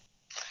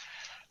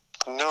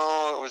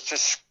 No, it was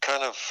just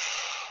kind of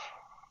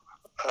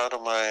out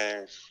of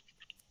my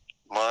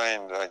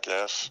mind, I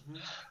guess.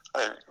 Mm-hmm.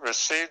 I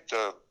received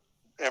the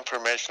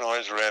information,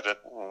 always read it,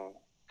 and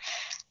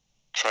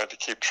tried to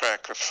keep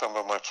track of some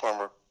of my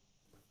former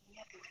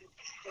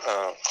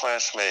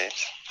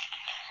classmates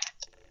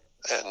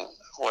and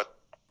what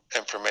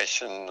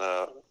information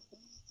the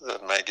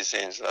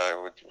magazines that I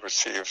would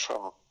receive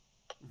from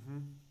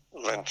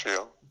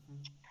Linfield.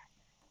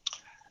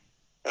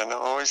 And I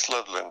always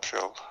loved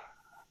Linfield.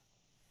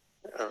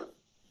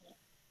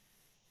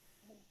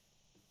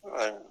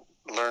 I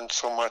learned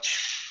so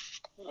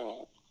much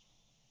and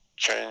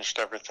changed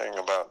everything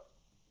about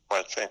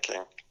my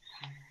thinking.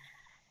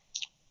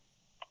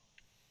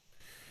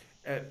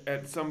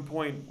 At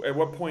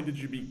what point did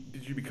you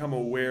become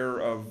aware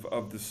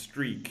of the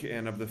streak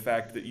and of the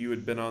fact that you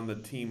had been on the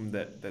team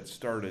that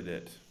started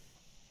it?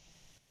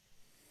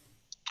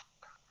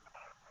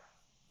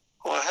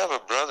 Well, I have a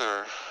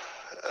brother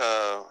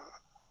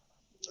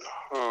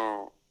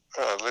who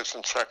lives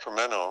in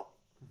Sacramento,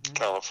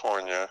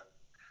 California,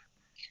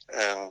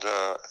 and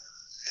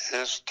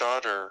his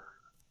daughter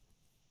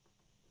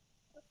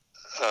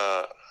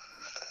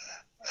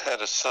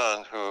had a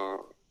son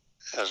who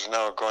is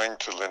now going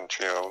to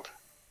Linfield.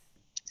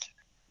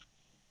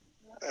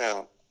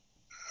 And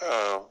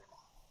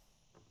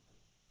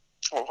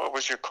what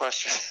was your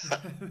question?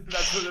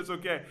 That's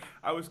okay.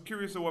 I was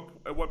curious at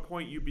what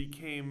point you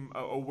became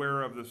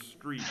aware of the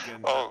streak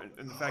and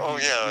the fact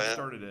that you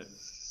started it.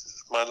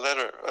 My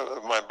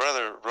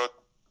brother wrote.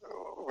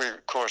 We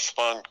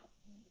correspond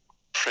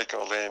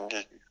frequently, and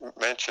he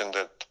mentioned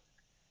that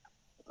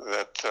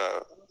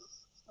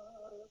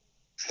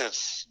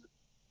it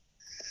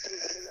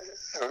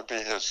would be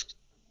his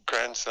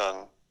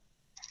grandson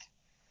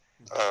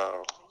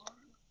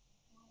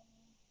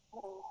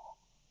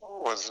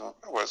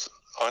was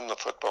on the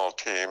football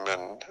team,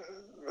 and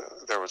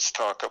there was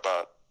talk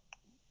about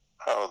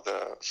how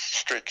the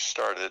streak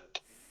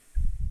started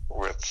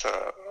with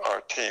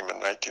our team in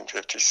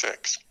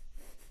 1956.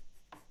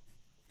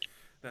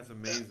 That's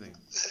amazing.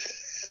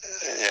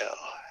 Yeah,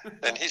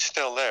 and he's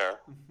still there.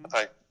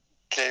 I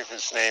gave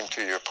his name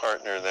to your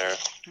partner there.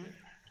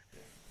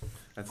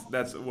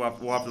 That's we'll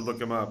have to look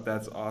him up.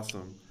 That's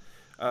awesome.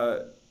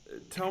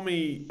 tell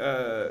me,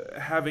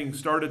 having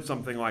started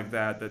something like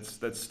that,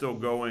 that's still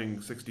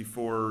going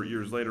 64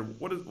 years later,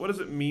 what does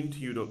it mean to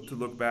you to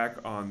look back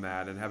on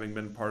that and having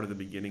been part of the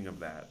beginning of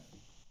that?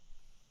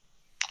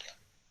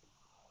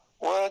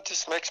 Well, it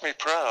just makes me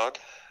proud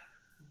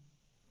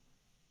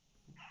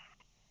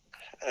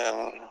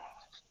and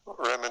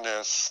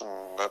reminisce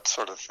and that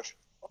sort of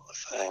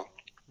thing.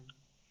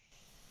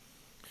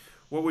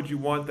 What would you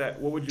want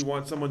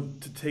someone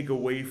to take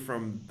away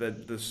from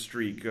the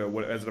streak,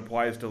 as it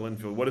applies to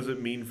Linfield? What does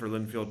it mean for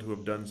Linfield to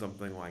have done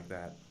something like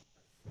that?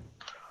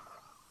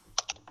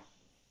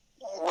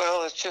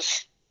 Well, it's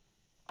just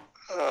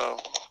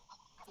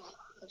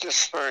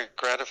very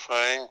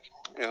gratifying,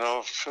 to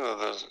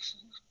the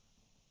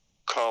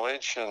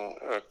college and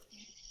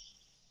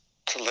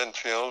to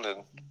Linfield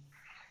and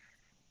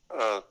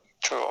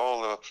to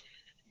all the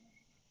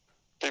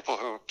people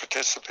who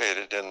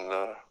participated in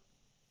the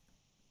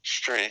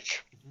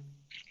streak.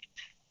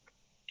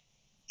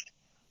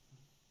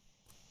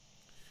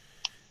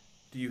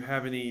 Do you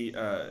have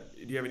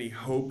any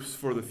hopes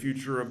for the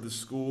future of the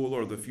school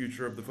or the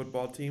future of the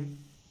football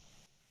team?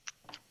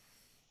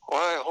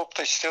 Well, I hope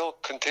they still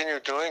continue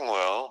doing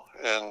well,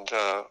 and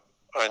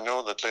I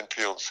know that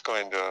Linfield's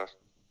going to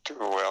do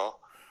well.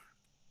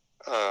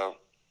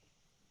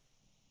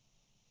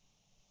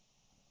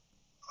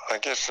 I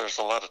guess there's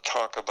a lot of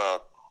talk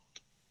about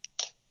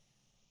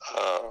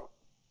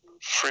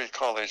free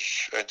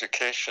college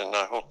education.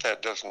 I hope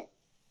that doesn't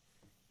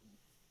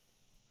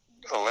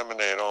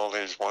eliminate all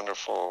these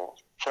wonderful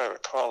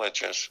private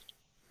colleges.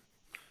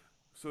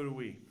 So do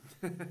we.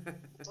 Yeah.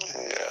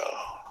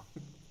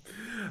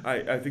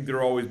 I think there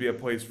will always be a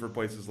place for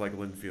places like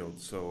Linfield,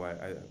 so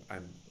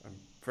I'm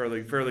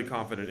fairly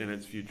confident in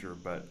its future,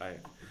 but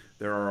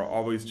there are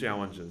always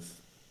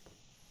challenges.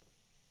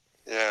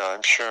 Yeah,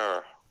 I'm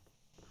sure.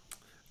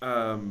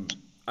 I'm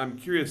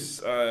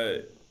curious.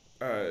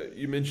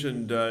 You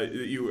mentioned that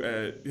you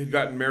had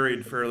gotten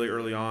married fairly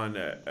early on.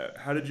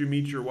 How did you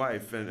meet your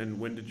wife, and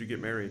when did you get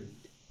married?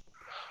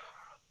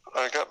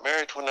 I got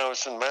married when I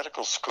was in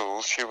medical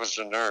school. She was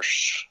a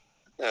nurse,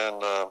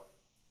 and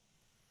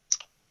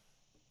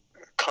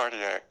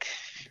cardiac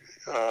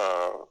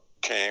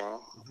came,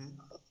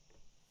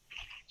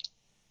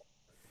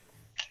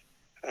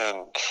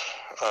 and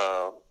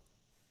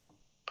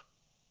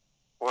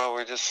well,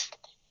 we just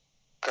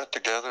got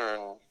together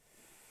and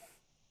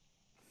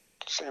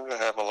seemed to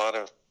have a lot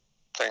of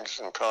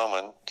things in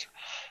common.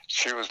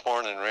 She was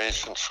born and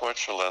raised in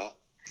Switzerland,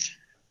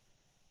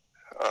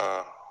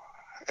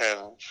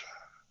 and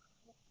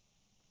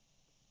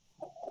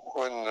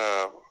when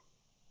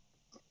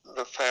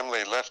the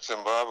family left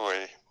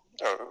Zimbabwe,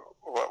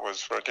 what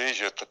was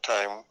Rhodesia at the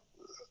time,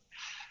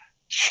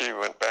 she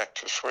went back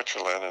to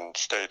Switzerland and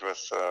stayed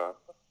with an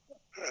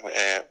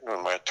aunt,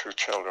 and my two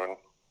children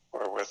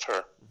were with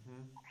her.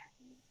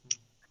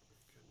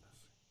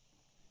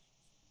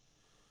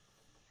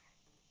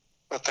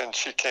 But then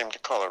she came to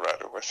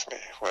Colorado with me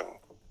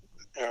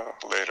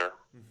later.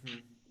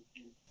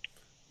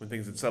 When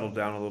things had settled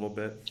down a little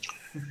bit.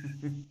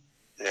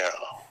 Yeah.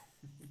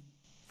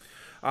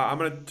 I'm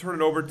going to turn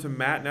it over to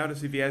Matt now to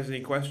see if he has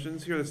any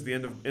questions here. This is the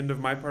end of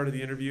my part of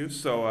the interview,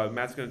 so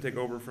Matt's going to take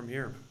over from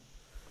here.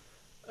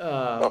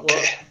 Well,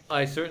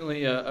 I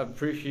certainly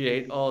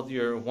appreciate all of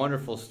your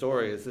wonderful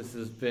stories. This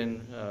has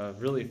been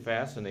really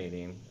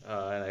fascinating,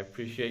 and I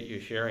appreciate you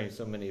sharing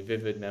so many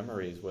vivid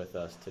memories with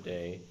us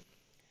today.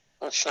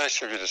 It's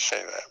nice of you to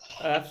say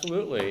that.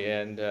 Absolutely,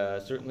 and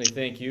certainly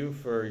thank you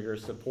for your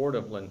support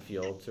of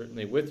Linfield.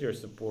 Certainly with your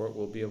support,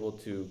 we'll be able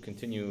to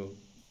continue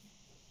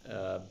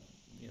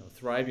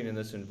thriving in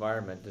this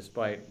environment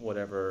despite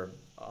whatever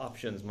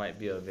options might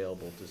be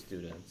available to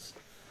students.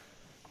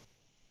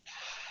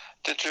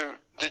 Did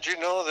you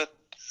know that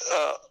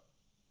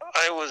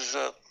I was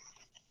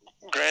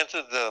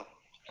granted the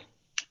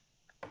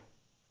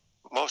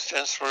most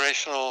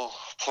inspirational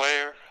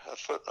player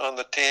on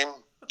the team,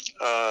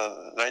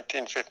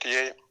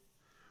 1958?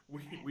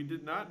 We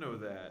did not know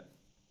that.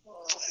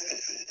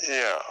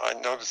 Yeah, I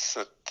noticed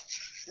that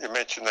you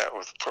mentioned that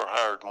with poor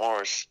Howard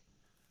Morris,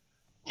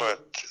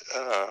 but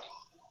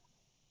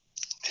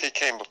he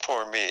came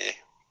before me.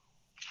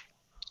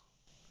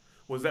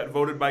 Was that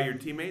voted by your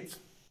teammates?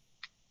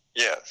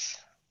 Yes.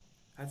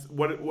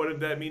 What did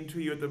that mean to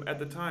you at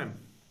the time?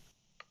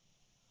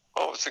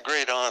 Oh, it's a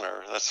great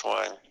honor. That's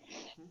why I'm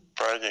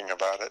bragging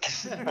about it.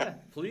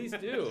 Please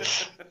do.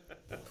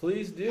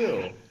 Please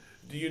do.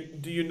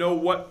 Do you know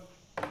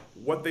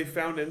what they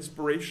found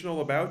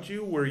inspirational about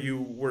you? Were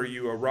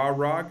you a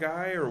rah-rah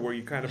guy, or were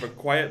you kind of a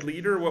quiet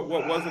leader? What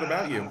was it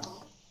about you?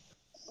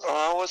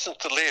 Oh, I wasn't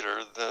the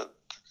leader.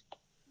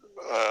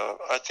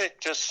 I think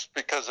just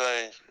because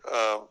I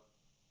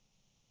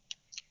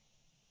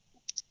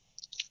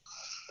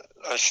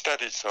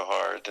studied so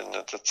hard and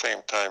at the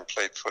same time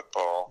played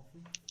football.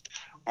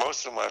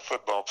 Most of my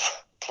football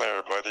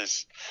player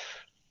buddies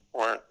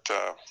weren't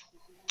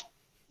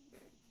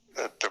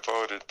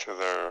devoted to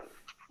their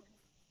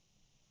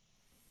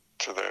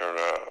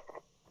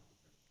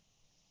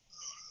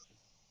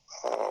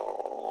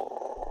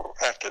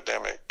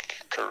academic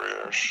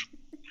careers.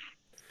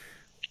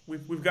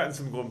 We've gotten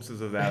some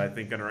glimpses of that, I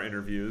think, in our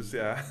interviews.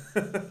 Yeah.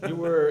 You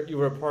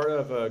were part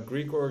of a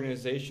Greek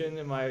organization.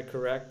 Am I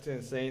correct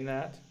in saying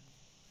that?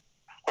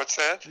 What's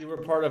that? You were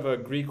part of a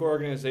Greek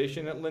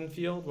organization at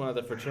Linfield, one of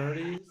the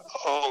fraternities?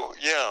 Oh,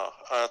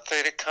 yeah,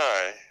 Theta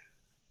Chi.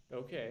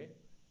 Okay.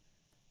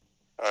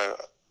 Uh,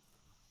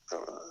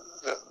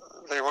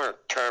 they weren't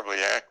terribly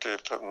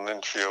active in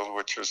Linfield,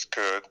 which was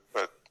good,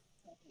 but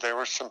they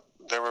were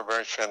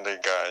very friendly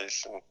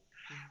guys.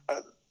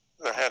 And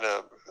they had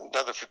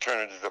another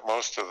fraternity that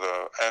most of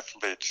the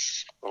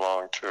athletes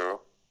belonged to,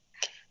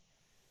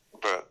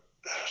 but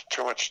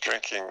too much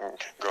drinking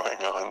going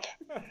on,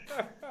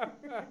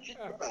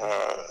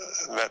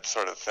 that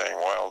sort of thing,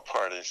 wild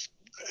parties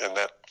in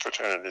that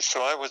fraternity.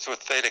 So I was with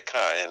Theta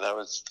Chi, and I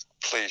was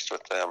pleased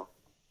with them.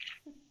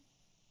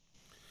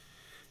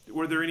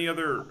 Were there any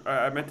other,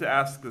 I meant to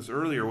ask this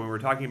earlier when we were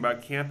talking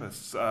about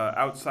campus,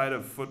 outside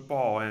of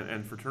football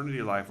and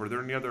fraternity life, were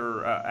there any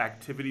other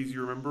activities you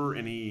remember?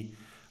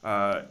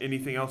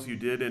 Anything else you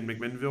did in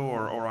McMinnville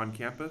or on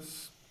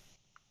campus?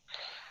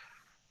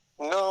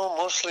 No,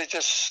 mostly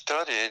just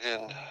studied,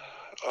 and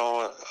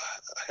I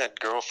had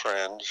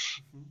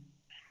girlfriends,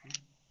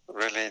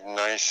 really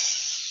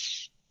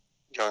nice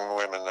young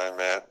women I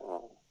met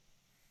and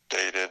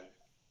dated.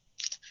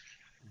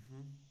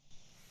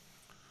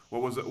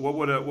 What was it? What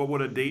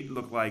would a date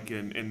look like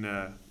in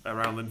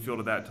around Linfield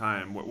at that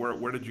time?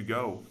 Where did you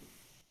go?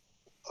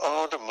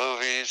 Oh, to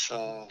movies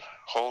and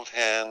hold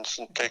hands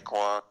and take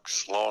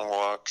walks, long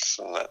walks,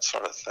 and that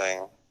sort of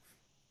thing.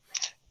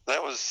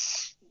 That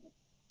was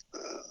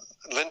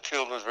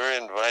Linfield was very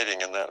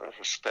inviting in that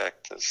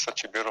respect. It's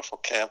such a beautiful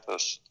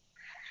campus.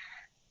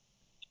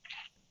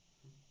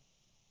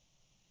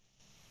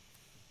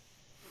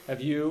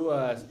 Have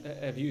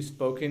you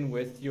spoken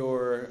with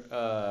your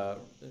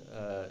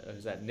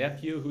is that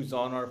nephew who's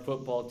on our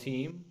football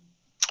team?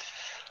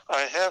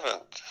 I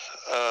haven't.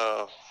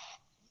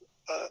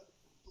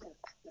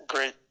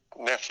 Great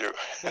nephew.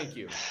 Thank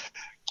you.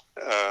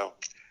 No,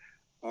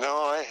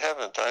 I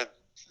haven't.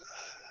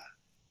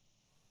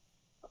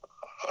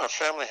 Our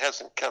family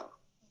hasn't come.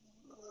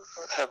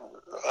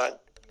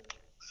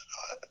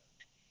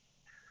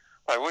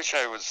 I wish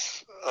I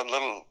was a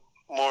little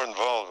more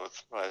involved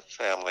with my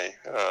family.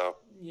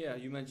 Yeah,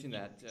 you mentioned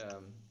that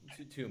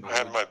to me. I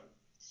had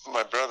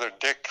my brother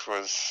Dick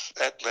was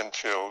at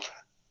Linfield.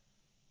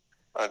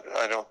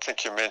 I don't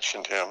think you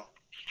mentioned him.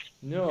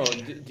 No,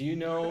 do you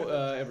know,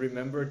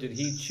 remember, did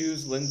he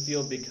choose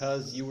Linfield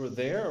because you were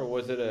there, or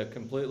was it a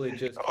completely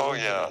just Oh,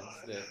 yeah.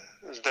 that...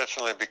 It was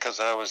definitely because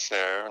I was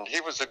there. And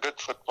he was a good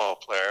football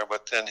player,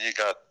 but then he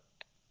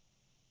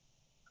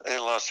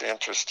lost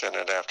interest in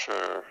it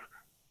after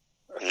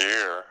a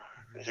year.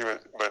 He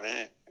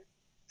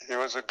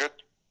was a good,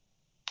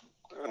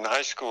 in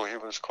high school he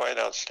was quite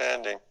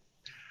outstanding.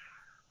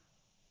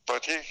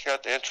 But he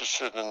got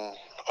interested in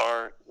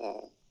art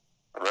and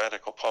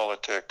radical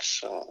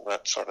politics and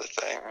that sort of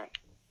thing.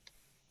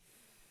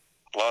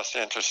 Lost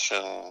interest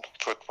in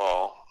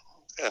football.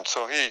 And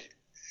so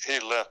he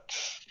left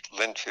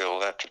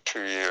Linfield after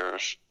 2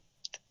 years.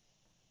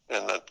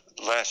 And the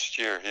last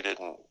year he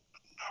didn't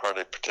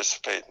hardly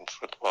participate in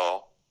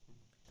football.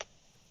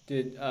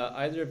 Did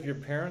either of your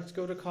parents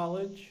go to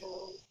college?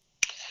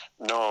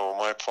 No,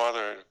 my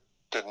father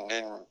didn't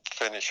even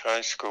finish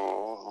high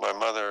school. My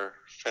mother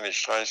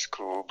finished high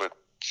school, but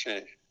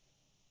she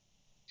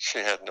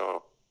had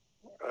no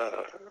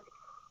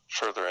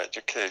further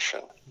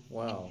education.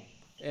 Wow.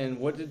 And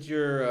what did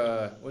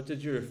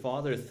your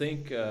father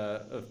think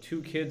of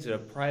two kids at a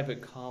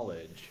private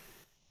college?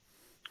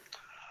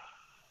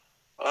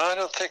 I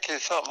don't think he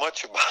thought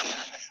much about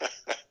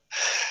it.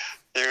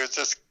 He was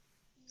just,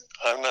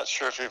 I'm not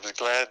sure if he was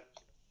glad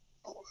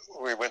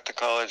we went to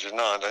college or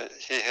not.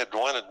 He had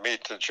wanted me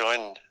to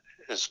join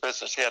his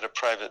business. He had a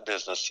private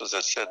business, as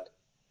I said,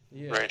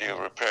 Yeah. radio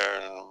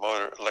repair and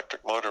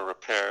electric motor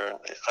repair. And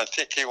I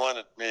think he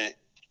wanted me,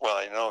 well,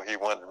 I know he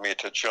wanted me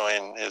to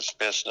join his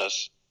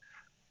business,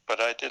 but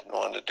I didn't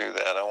want to do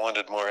that. I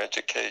wanted more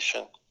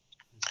education.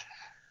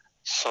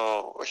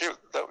 So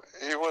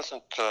he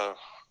wasn't,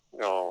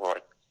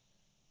 like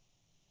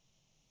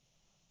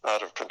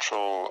out of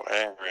control,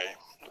 angry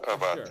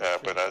about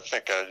that, but I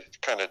think I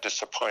kind of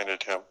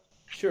disappointed him.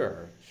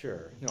 Sure.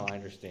 No, I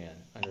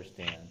understand.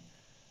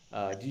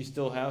 Do you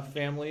still have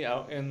family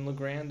out in La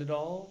Grande at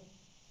all?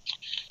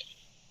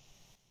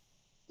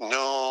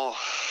 No.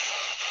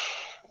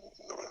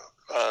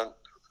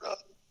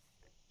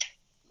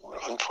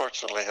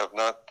 Unfortunately, have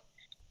not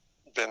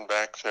been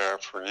back there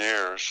for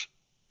years,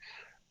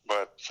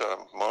 but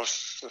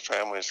most of the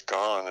family's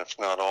gone, if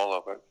not all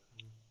of it.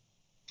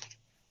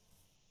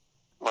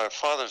 My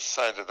father's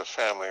side of the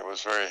family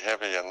was very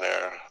heavy in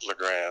there, La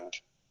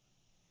Grande.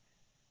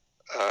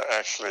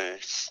 Actually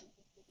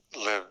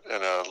lived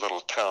in a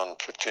little town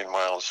 15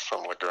 miles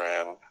from La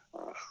Grande,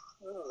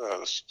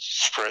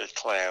 Spray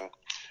clan.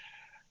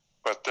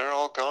 But they're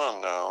all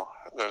gone now.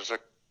 There's a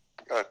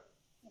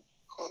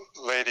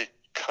lady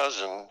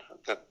cousin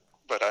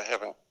but I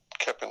haven't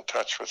kept in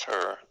touch with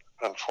her.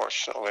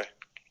 unfortunately.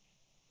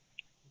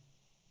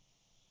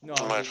 No,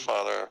 My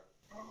father.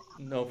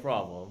 no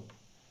problem.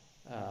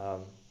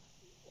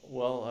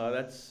 Well,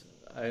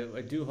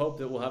 I do hope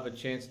that we'll have a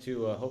chance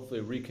to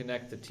hopefully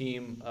reconnect the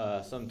team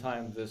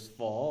sometime this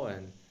fall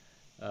and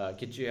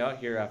get you out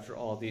here after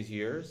all these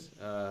years.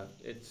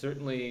 It's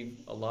certainly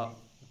a lot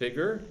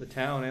bigger, the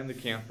town and the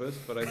campus,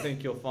 but I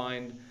think you'll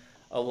find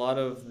a lot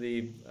of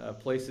the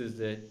places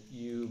that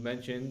you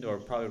mentioned or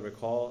probably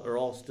recall are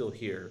all still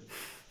here.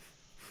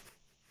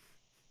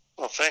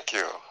 Well, thank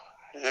you.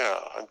 Yeah,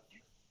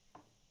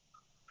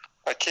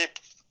 I keep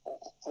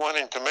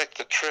wanting to make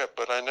the trip,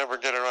 but I never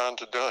get around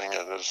to doing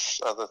it. There's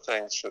other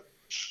things that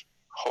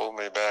hold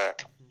me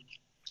back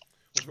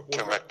to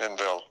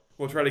McMinnville.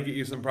 We'll try to get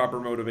you some proper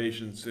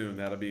motivation soon.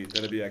 That'll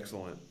be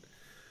excellent.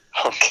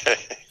 Okay.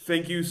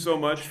 Thank you so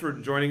much for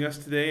joining us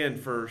today and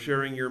for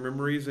sharing your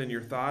memories and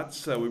your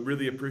thoughts. We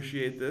really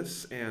appreciate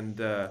this, and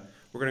we're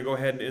going to go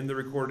ahead and end the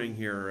recording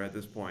here at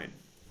this point.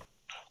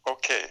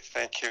 Okay,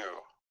 thank you.